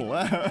 nothing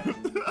left.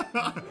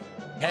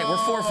 Hey, we're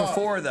 4 for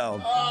 4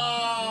 though.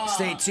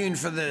 Stay tuned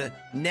for the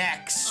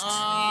next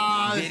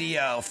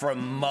video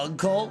from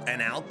Mug-chael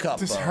and Cuphead.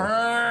 This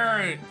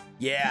hurt.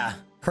 Yeah,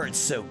 hurts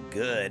so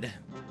good.